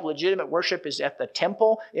can have legitimate worship is at the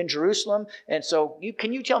temple in Jerusalem. And so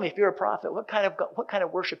can you tell me, if you're a prophet, what kind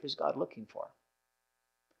of worship is God looking for?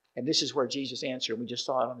 And this is where Jesus answered. We just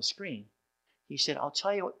saw it on the screen. He said, I'll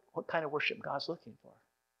tell you what kind of worship God's looking for.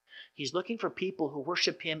 He's looking for people who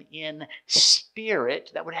worship him in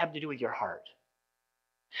spirit, that would have to do with your heart,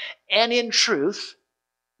 and in truth,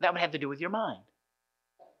 that would have to do with your mind.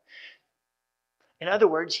 In other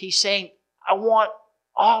words, he's saying, I want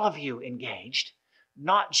all of you engaged,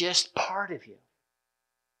 not just part of you.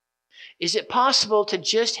 Is it possible to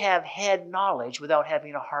just have head knowledge without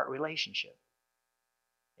having a heart relationship?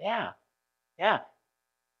 Yeah.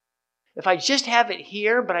 If I just have it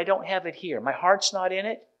here, but I don't have it here, my heart's not in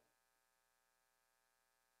it,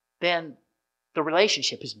 then the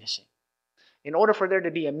relationship is missing. In order for there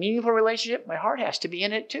to be a meaningful relationship, my heart has to be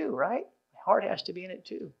in it too, right? My heart has to be in it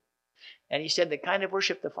too. And he said the kind of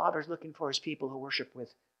worship the Father is looking for is people who worship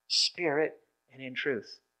with spirit and in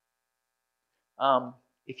truth.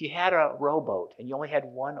 If you had a rowboat and you only had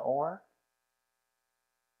one oar,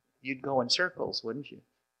 you'd go in circles, wouldn't you?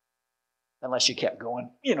 Unless you kept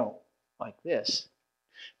going, like this.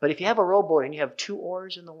 But if you have a rowboat and you have two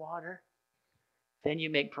oars in the water, then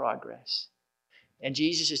you make progress. And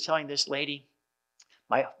Jesus is telling this lady,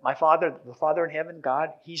 my Father, the Father in heaven,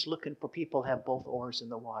 God, he's looking for people who have both oars in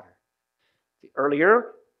the water.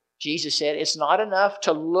 Earlier, Jesus said it's not enough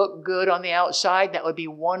to look good on the outside. That would be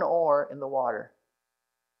one oar in the water.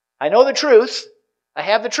 I know the truth. I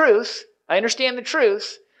have the truth. I understand the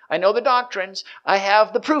truth. I know the doctrines. I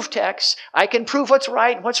have the proof texts. I can prove what's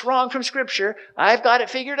right and what's wrong from Scripture. I've got it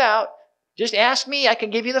figured out. Just ask me. I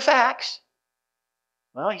can give you the facts.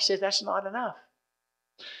 Well, he says that's not enough.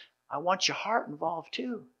 I want your heart involved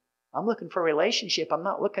too. I'm looking for a relationship. I'm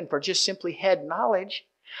not looking for just simply head knowledge.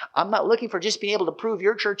 I'm not looking for just being able to prove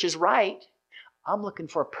your church is right. I'm looking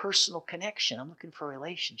for a personal connection. I'm looking for a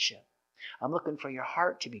relationship. I'm looking for your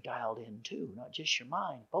heart to be dialed in too, not just your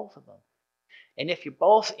mind, both of them. And if you're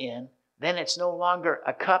both in, then it's no longer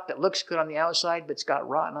a cup that looks good on the outside but it's got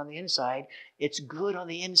rotten on the inside. It's good on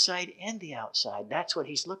the inside and the outside. That's what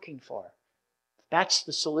he's looking for. That's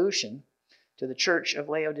the solution to the church of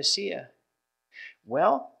Laodicea.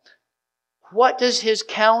 Well, what does his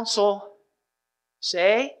counsel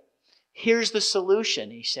say? Here's the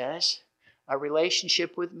solution, he says. A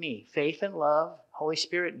relationship with me. Faith and love. Holy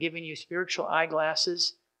Spirit giving you spiritual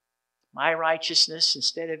eyeglasses. My righteousness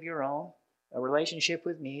instead of your own. A relationship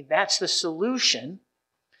with me. That's the solution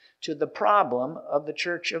to the problem of the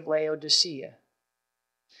church of Laodicea.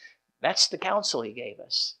 That's the counsel he gave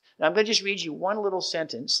us. Now, I'm going to just read you one little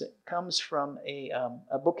sentence that comes from a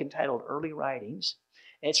book entitled Early Writings.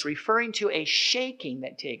 And it's referring to a shaking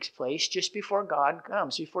that takes place just before God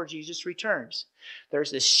comes, before Jesus returns.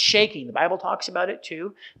 There's this shaking. The Bible talks about it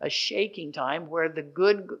too. A shaking time where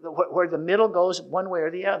the middle goes one way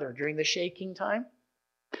or the other during the shaking time.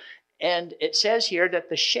 And it says here that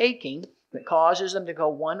the shaking that causes them to go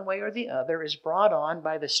one way or the other is brought on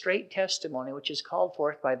by the straight testimony which is called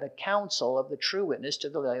forth by the counsel of the true witness to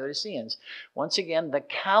the Laodiceans. Once again, the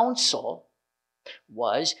counsel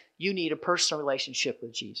was you need a personal relationship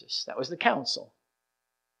with Jesus. That was the counsel.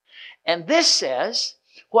 And this says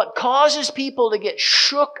what causes people to get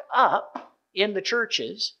shook up in the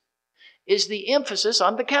churches is the emphasis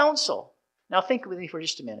on the counsel. Now think with me for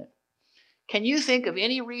just a minute. Can you think of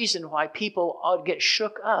any reason why people ought to get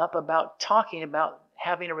shook up about talking about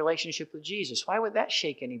having a relationship with Jesus? Why would that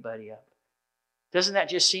shake anybody up? Doesn't that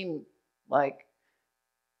just seem like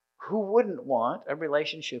who wouldn't want a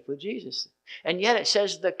relationship with Jesus? And yet it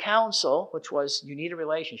says the counsel, which was you need a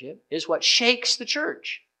relationship, is what shakes the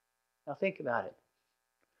church. Now think about it.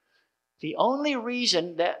 The only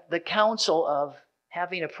reason that the counsel of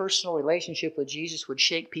having a personal relationship with Jesus would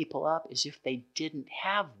shake people up is if they didn't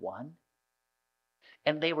have one.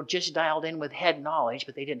 And they were just dialed in with head knowledge,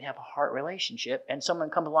 but they didn't have a heart relationship. And someone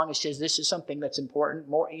comes along and says, this is something that's important.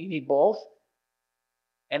 You need both.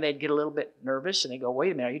 And they'd get a little bit nervous and they go,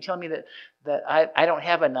 wait a minute, are you telling me that I don't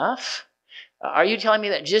have enough? Are you telling me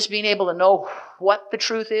that just being able to know what the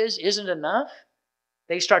truth is isn't enough?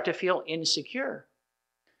 They start to feel insecure.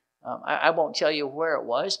 I won't tell you where it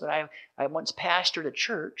was, but I once pastored a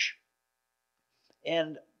church.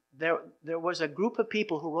 And there was a group of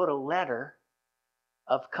people who wrote a letter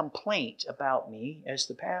of complaint about me as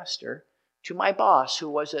the pastor to my boss, who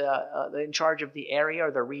was in charge of the area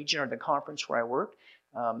or the region or the conference where I worked.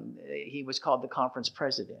 He was called the conference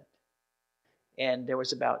president. And there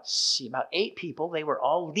was about 8 people. They were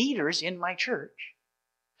all leaders in my church.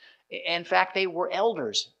 In fact, they were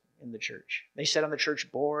elders in the church. They sat on the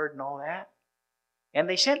church board and all that. And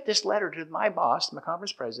they sent this letter to my boss, my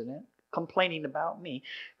conference president, complaining about me.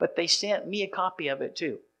 But they sent me a copy of it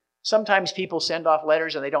too. Sometimes people send off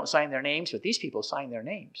letters and they don't sign their names, but these people signed their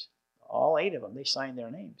names. All 8 of them, they signed their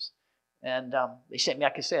names. And they sent me,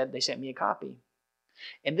 like I said, they sent me a copy.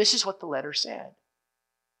 And this is what the letter said.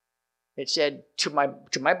 It said to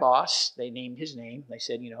my boss, they named his name. They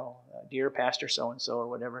said, dear Pastor so-and-so or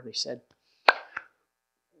whatever. They said,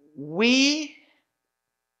 we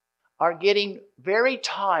are getting very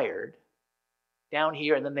tired down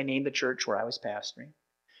here. And then they named the church where I was pastoring.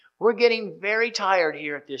 We're getting very tired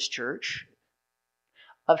here at this church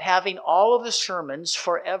of having all of the sermons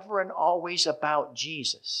forever and always about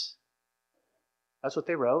Jesus. That's what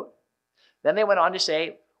they wrote. Then they went on to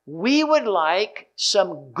say, we would like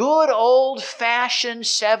some good old-fashioned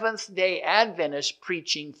Seventh-day Adventist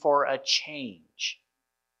preaching for a change.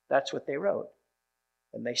 That's what they wrote.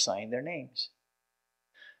 And they signed their names.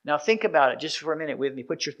 Now think about it just for a minute with me.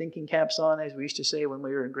 Put your thinking caps on, as we used to say when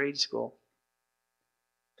we were in grade school.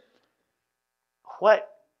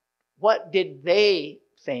 What did they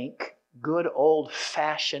think good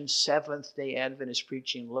old-fashioned Seventh-day Adventist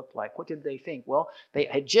preaching looked like? What did they think? Well, they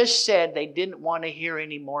had just said they didn't want to hear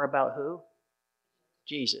any more about who?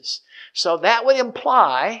 Jesus. So that would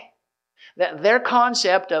imply that their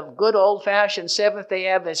concept of good old-fashioned Seventh-day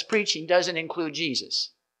Adventist preaching doesn't include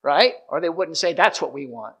Jesus, right? Or they wouldn't say that's what we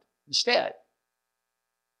want instead.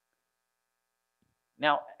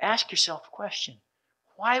 Now, ask yourself a question.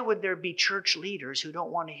 Why would there be church leaders who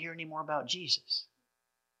don't want to hear any more about Jesus?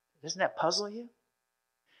 Doesn't that puzzle you?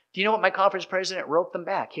 Do you know what my conference president wrote them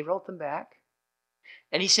back? He wrote them back,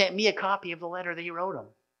 and he sent me a copy of the letter that he wrote them.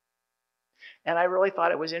 And I really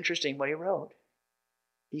thought it was interesting what he wrote.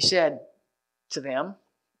 He said to them,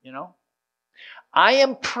 I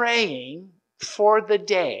am praying for the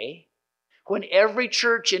day when every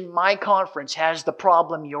church in my conference has the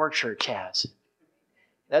problem your church has.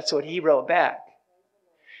 That's what he wrote back.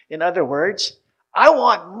 In other words, I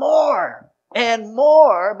want more and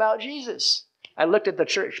more about Jesus. I looked at the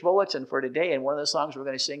church bulletin for today, and one of the songs we're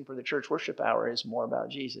going to sing for the church worship hour is More About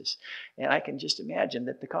Jesus. And I can just imagine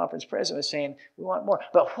that the conference president was saying, we want more.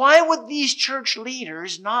 But why would these church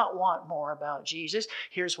leaders not want more about Jesus?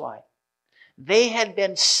 Here's why. They had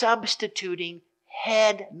been substituting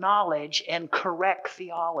head knowledge and correct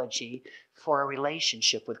theology for a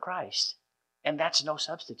relationship with Christ. And that's no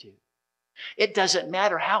substitute. It doesn't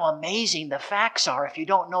matter how amazing the facts are. If you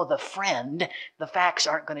don't know the friend, the facts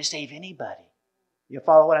aren't going to save anybody. You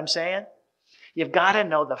follow what I'm saying? You've got to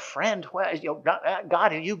know the friend.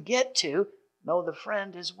 God, who you get to know the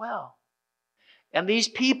friend as well. And these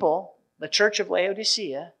people, the church of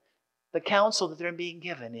Laodicea, the counsel that they're being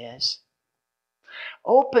given is,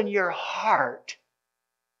 open your heart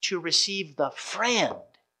to receive the friend.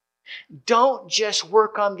 Don't just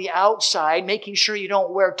work on the outside, making sure you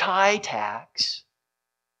don't wear tie tacks.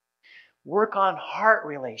 Work on heart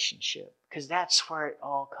relationship, because that's where it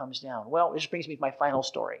all comes down. Well, this brings me to my final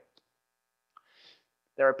story.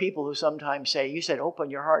 There are people who sometimes say, you said open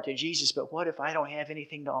your heart to Jesus, but what if I don't have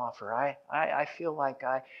anything to offer? I feel like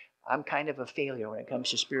I'm kind of a failure when it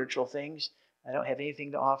comes to spiritual things. I don't have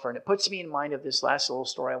anything to offer. And it puts me in mind of this last little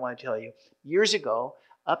story I want to tell you. Years ago,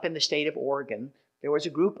 up in the state of Oregon, there was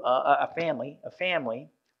a group, a family,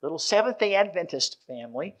 little Seventh-day Adventist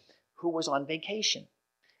family who was on vacation.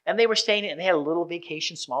 And they were staying in, they had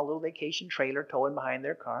a small little vacation trailer towing behind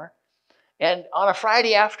their car. And on a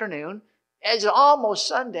Friday afternoon, as almost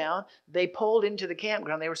sundown, they pulled into the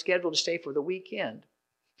campground. They were scheduled to stay for the weekend.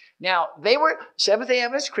 Now, they were Seventh-day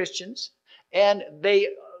Adventist Christians, and they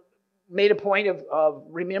made a point of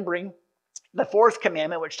remembering the 4th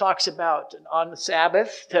commandment, which talks about on the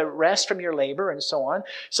Sabbath to rest from your labor and so on.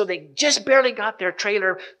 So they just barely got their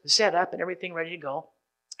trailer set up and everything ready to go.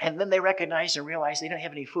 And then they recognized and realized they didn't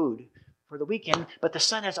have any food for the weekend, but the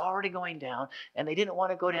sun is already going down, and they didn't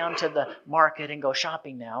want to go down to the market and go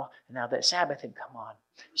shopping now that Sabbath had come on.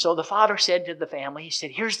 So the father said to the family, he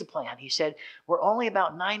said, here's the plan. He said, we're only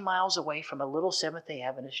about 9 miles away from a little Seventh-day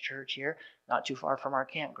Adventist church here, not too far from our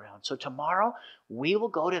campground. So tomorrow we will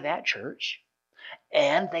go to that church,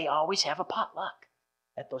 and they always have a potluck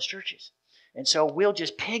at those churches. And so we'll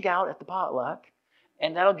just pig out at the potluck,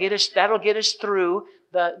 and that'll get us through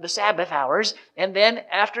the Sabbath hours. And then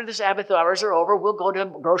after the Sabbath hours are over, we'll go to a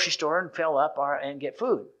grocery store and fill up and get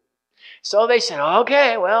food. So they said,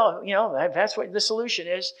 okay, well, that's what the solution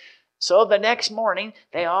is. So the next morning,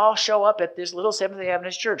 they all show up at this little Seventh-day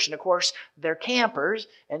Adventist church. And of course, they're campers.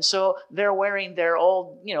 And so they're wearing their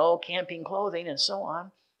old, camping clothing and so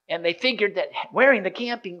on. And they figured that wearing the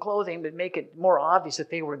camping clothing would make it more obvious that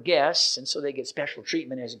they were guests. And so they get special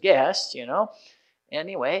treatment as guests,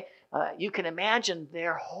 Anyway, you can imagine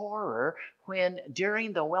their horror when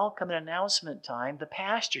during the welcome and announcement time, the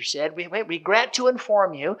pastor said, we regret to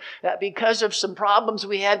inform you that because of some problems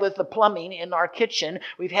we had with the plumbing in our kitchen,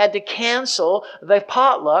 we've had to cancel the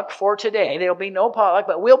potluck for today. There'll be no potluck,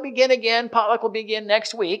 but we'll begin again. Potluck will begin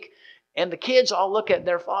next week. And the kids all look at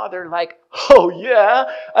their father like, oh yeah,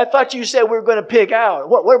 I thought you said we were going to pig out.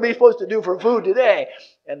 What are we supposed to do for food today?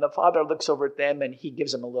 And the father looks over at them and he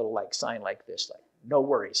gives them a little sign like this, like, no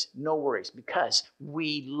worries, because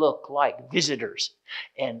we look like visitors.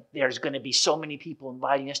 And there's going to be so many people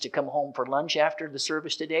inviting us to come home for lunch after the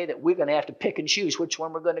service today that we're going to have to pick and choose which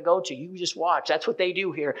one we're going to go to. You just watch. That's what they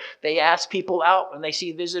do here. They ask people out when they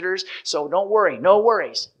see visitors. So don't worry, no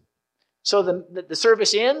worries. So the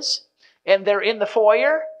service ends and they're in the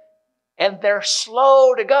foyer. And they're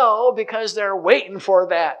slow to go because they're waiting for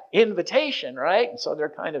that invitation, right? And so they're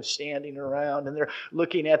kind of standing around and they're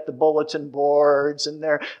looking at the bulletin boards and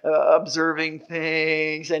they're observing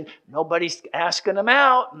things and nobody's asking them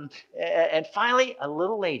out. And finally, a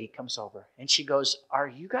little lady comes over and she goes, "Are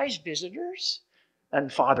you guys visitors?"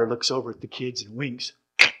 And father looks over at the kids and winks,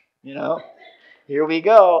 Here we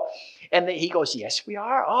go. And he goes, "Yes, we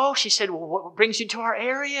are." "Oh," she said, "well, what brings you to our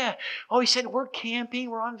area?" "Oh," he said, "we're camping.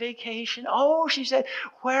 We're on vacation." "Oh," she said,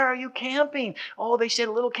 "where are you camping?" "Oh," they said,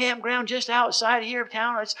 "a little campground just outside here of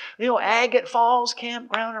town. It's, Agate Falls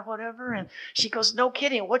campground or whatever." And she goes, "No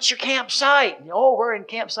kidding. What's your campsite?" "Oh, we're in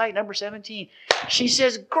campsite number 17. She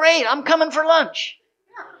says, "Great, I'm coming for lunch."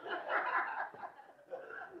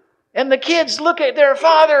 And the kids look at their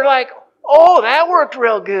father like, "Oh, that worked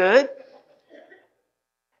real good."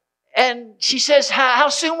 And she says, "How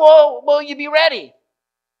soon will you be ready?"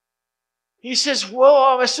 He says,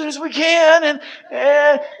 "Well, as soon as we can."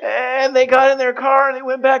 And they got in their car and they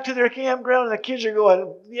went back to their campground. And the kids are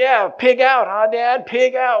going, "Yeah, pig out, huh, Dad?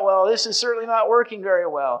 Pig out. Well, this is certainly not working very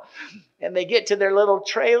well." And they get to their little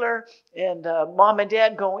trailer, and Mom and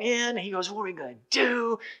Dad go in. He goes, "What are we going to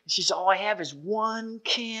do?" And she says, "All I have is 1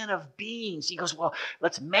 can of beans." He goes, "Well,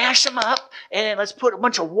 let's mash them up, and let's put a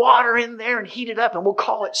bunch of water in there and heat it up, and we'll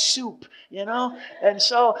call it soup, And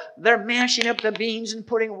so they're mashing up the beans and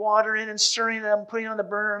putting water in and stirring them, putting on the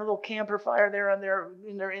burner, a little camper fire there in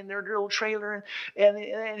their little trailer.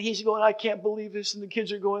 And he's going, "I can't believe this." And the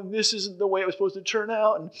kids are going, "This isn't the way it was supposed to turn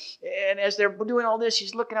out." And as they're doing all this,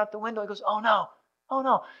 he's looking out the window. He goes, "Oh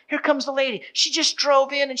no, here comes the lady. She just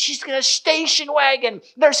drove in and she's in a station wagon.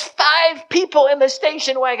 There's 5 people in the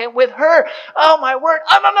station wagon with her." "Oh my word."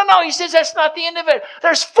 "Oh, no. He says, "That's not the end of it.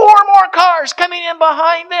 There's 4 more cars coming in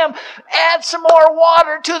behind them. Add some more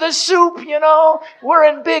water to the soup, We're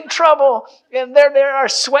in big trouble." And they are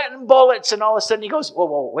sweating bullets. And all of a sudden he goes,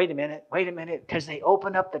 whoa, wait a minute. Because they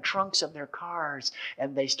open up the trunks of their cars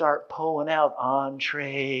and they start pulling out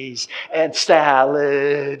entrees and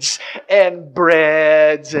salads and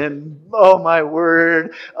breads and, oh my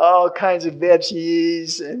word, all kinds of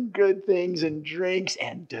veggies and good things and drinks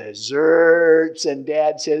and desserts. And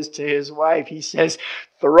Dad says to his wife, he says,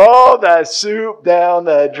 "Throw the soup down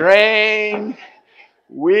the drain.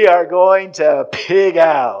 We are going to pig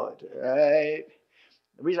out," right?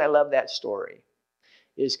 The reason I love that story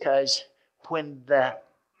is because when the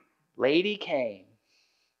lady came,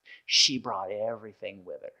 she brought everything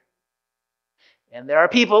with her. And there are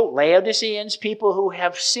people, Laodiceans, people who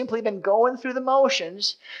have simply been going through the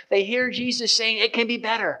motions. They hear Jesus saying, "It can be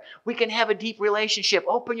better. We can have a deep relationship.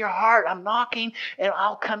 Open your heart. I'm knocking and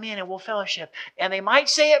I'll come in and we'll fellowship." And they might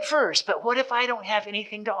say it first, "But what if I don't have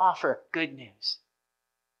anything to offer?" Good news.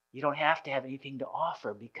 You don't have to have anything to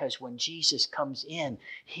offer, because when Jesus comes in,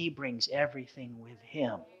 he brings everything with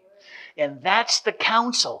him. And that's the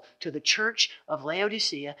counsel to the church of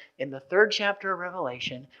Laodicea in the 3rd chapter of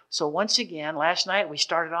Revelation. So once again, last night we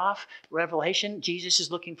started off Revelation. Jesus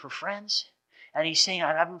is looking for friends. And he's saying,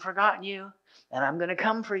 "I haven't forgotten you. And I'm going to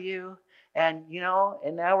come for you." And,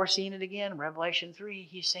 and now we're seeing it again. Revelation 3,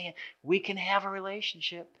 he's saying, we can have a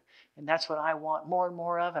relationship. And that's what I want more and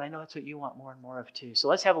more of. And I know that's what you want more and more of too. So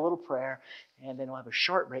let's have a little prayer. And then we'll have a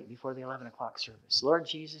short break before the 11 o'clock service. Lord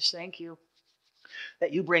Jesus, thank you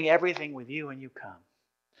that you bring everything with you when you come.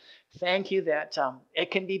 Thank you that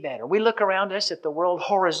it can be better. We look around us at the world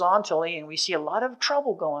horizontally and we see a lot of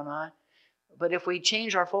trouble going on. But if we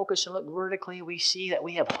change our focus and look vertically, we see that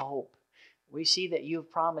we have hope. We see that you've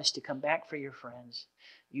promised to come back for your friends.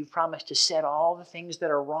 You've promised to set all the things that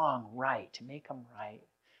are wrong right, to make them right.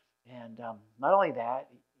 And not only that,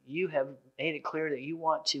 you have made it clear that you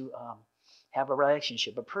want to have a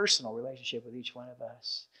relationship, a personal relationship with each one of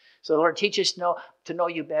us. So, Lord, teach us to know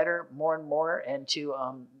you better, more and more, and to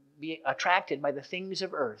be attracted by the things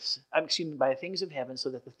of earth. Excuse me, by the things of heaven, so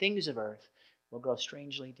that the things of earth will grow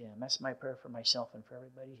strangely dim. That's my prayer for myself and for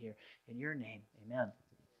everybody here. In your name, amen.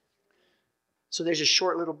 So there's a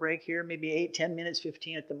short little break here, maybe 8, 10 minutes,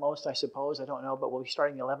 15 at the most, I suppose. I don't know, but we'll be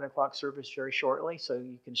starting the 11 o'clock service very shortly, so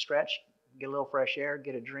you can stretch, get a little fresh air,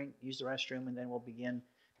 get a drink, use the restroom, and then we'll begin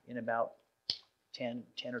in about 10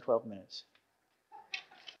 or 12 minutes.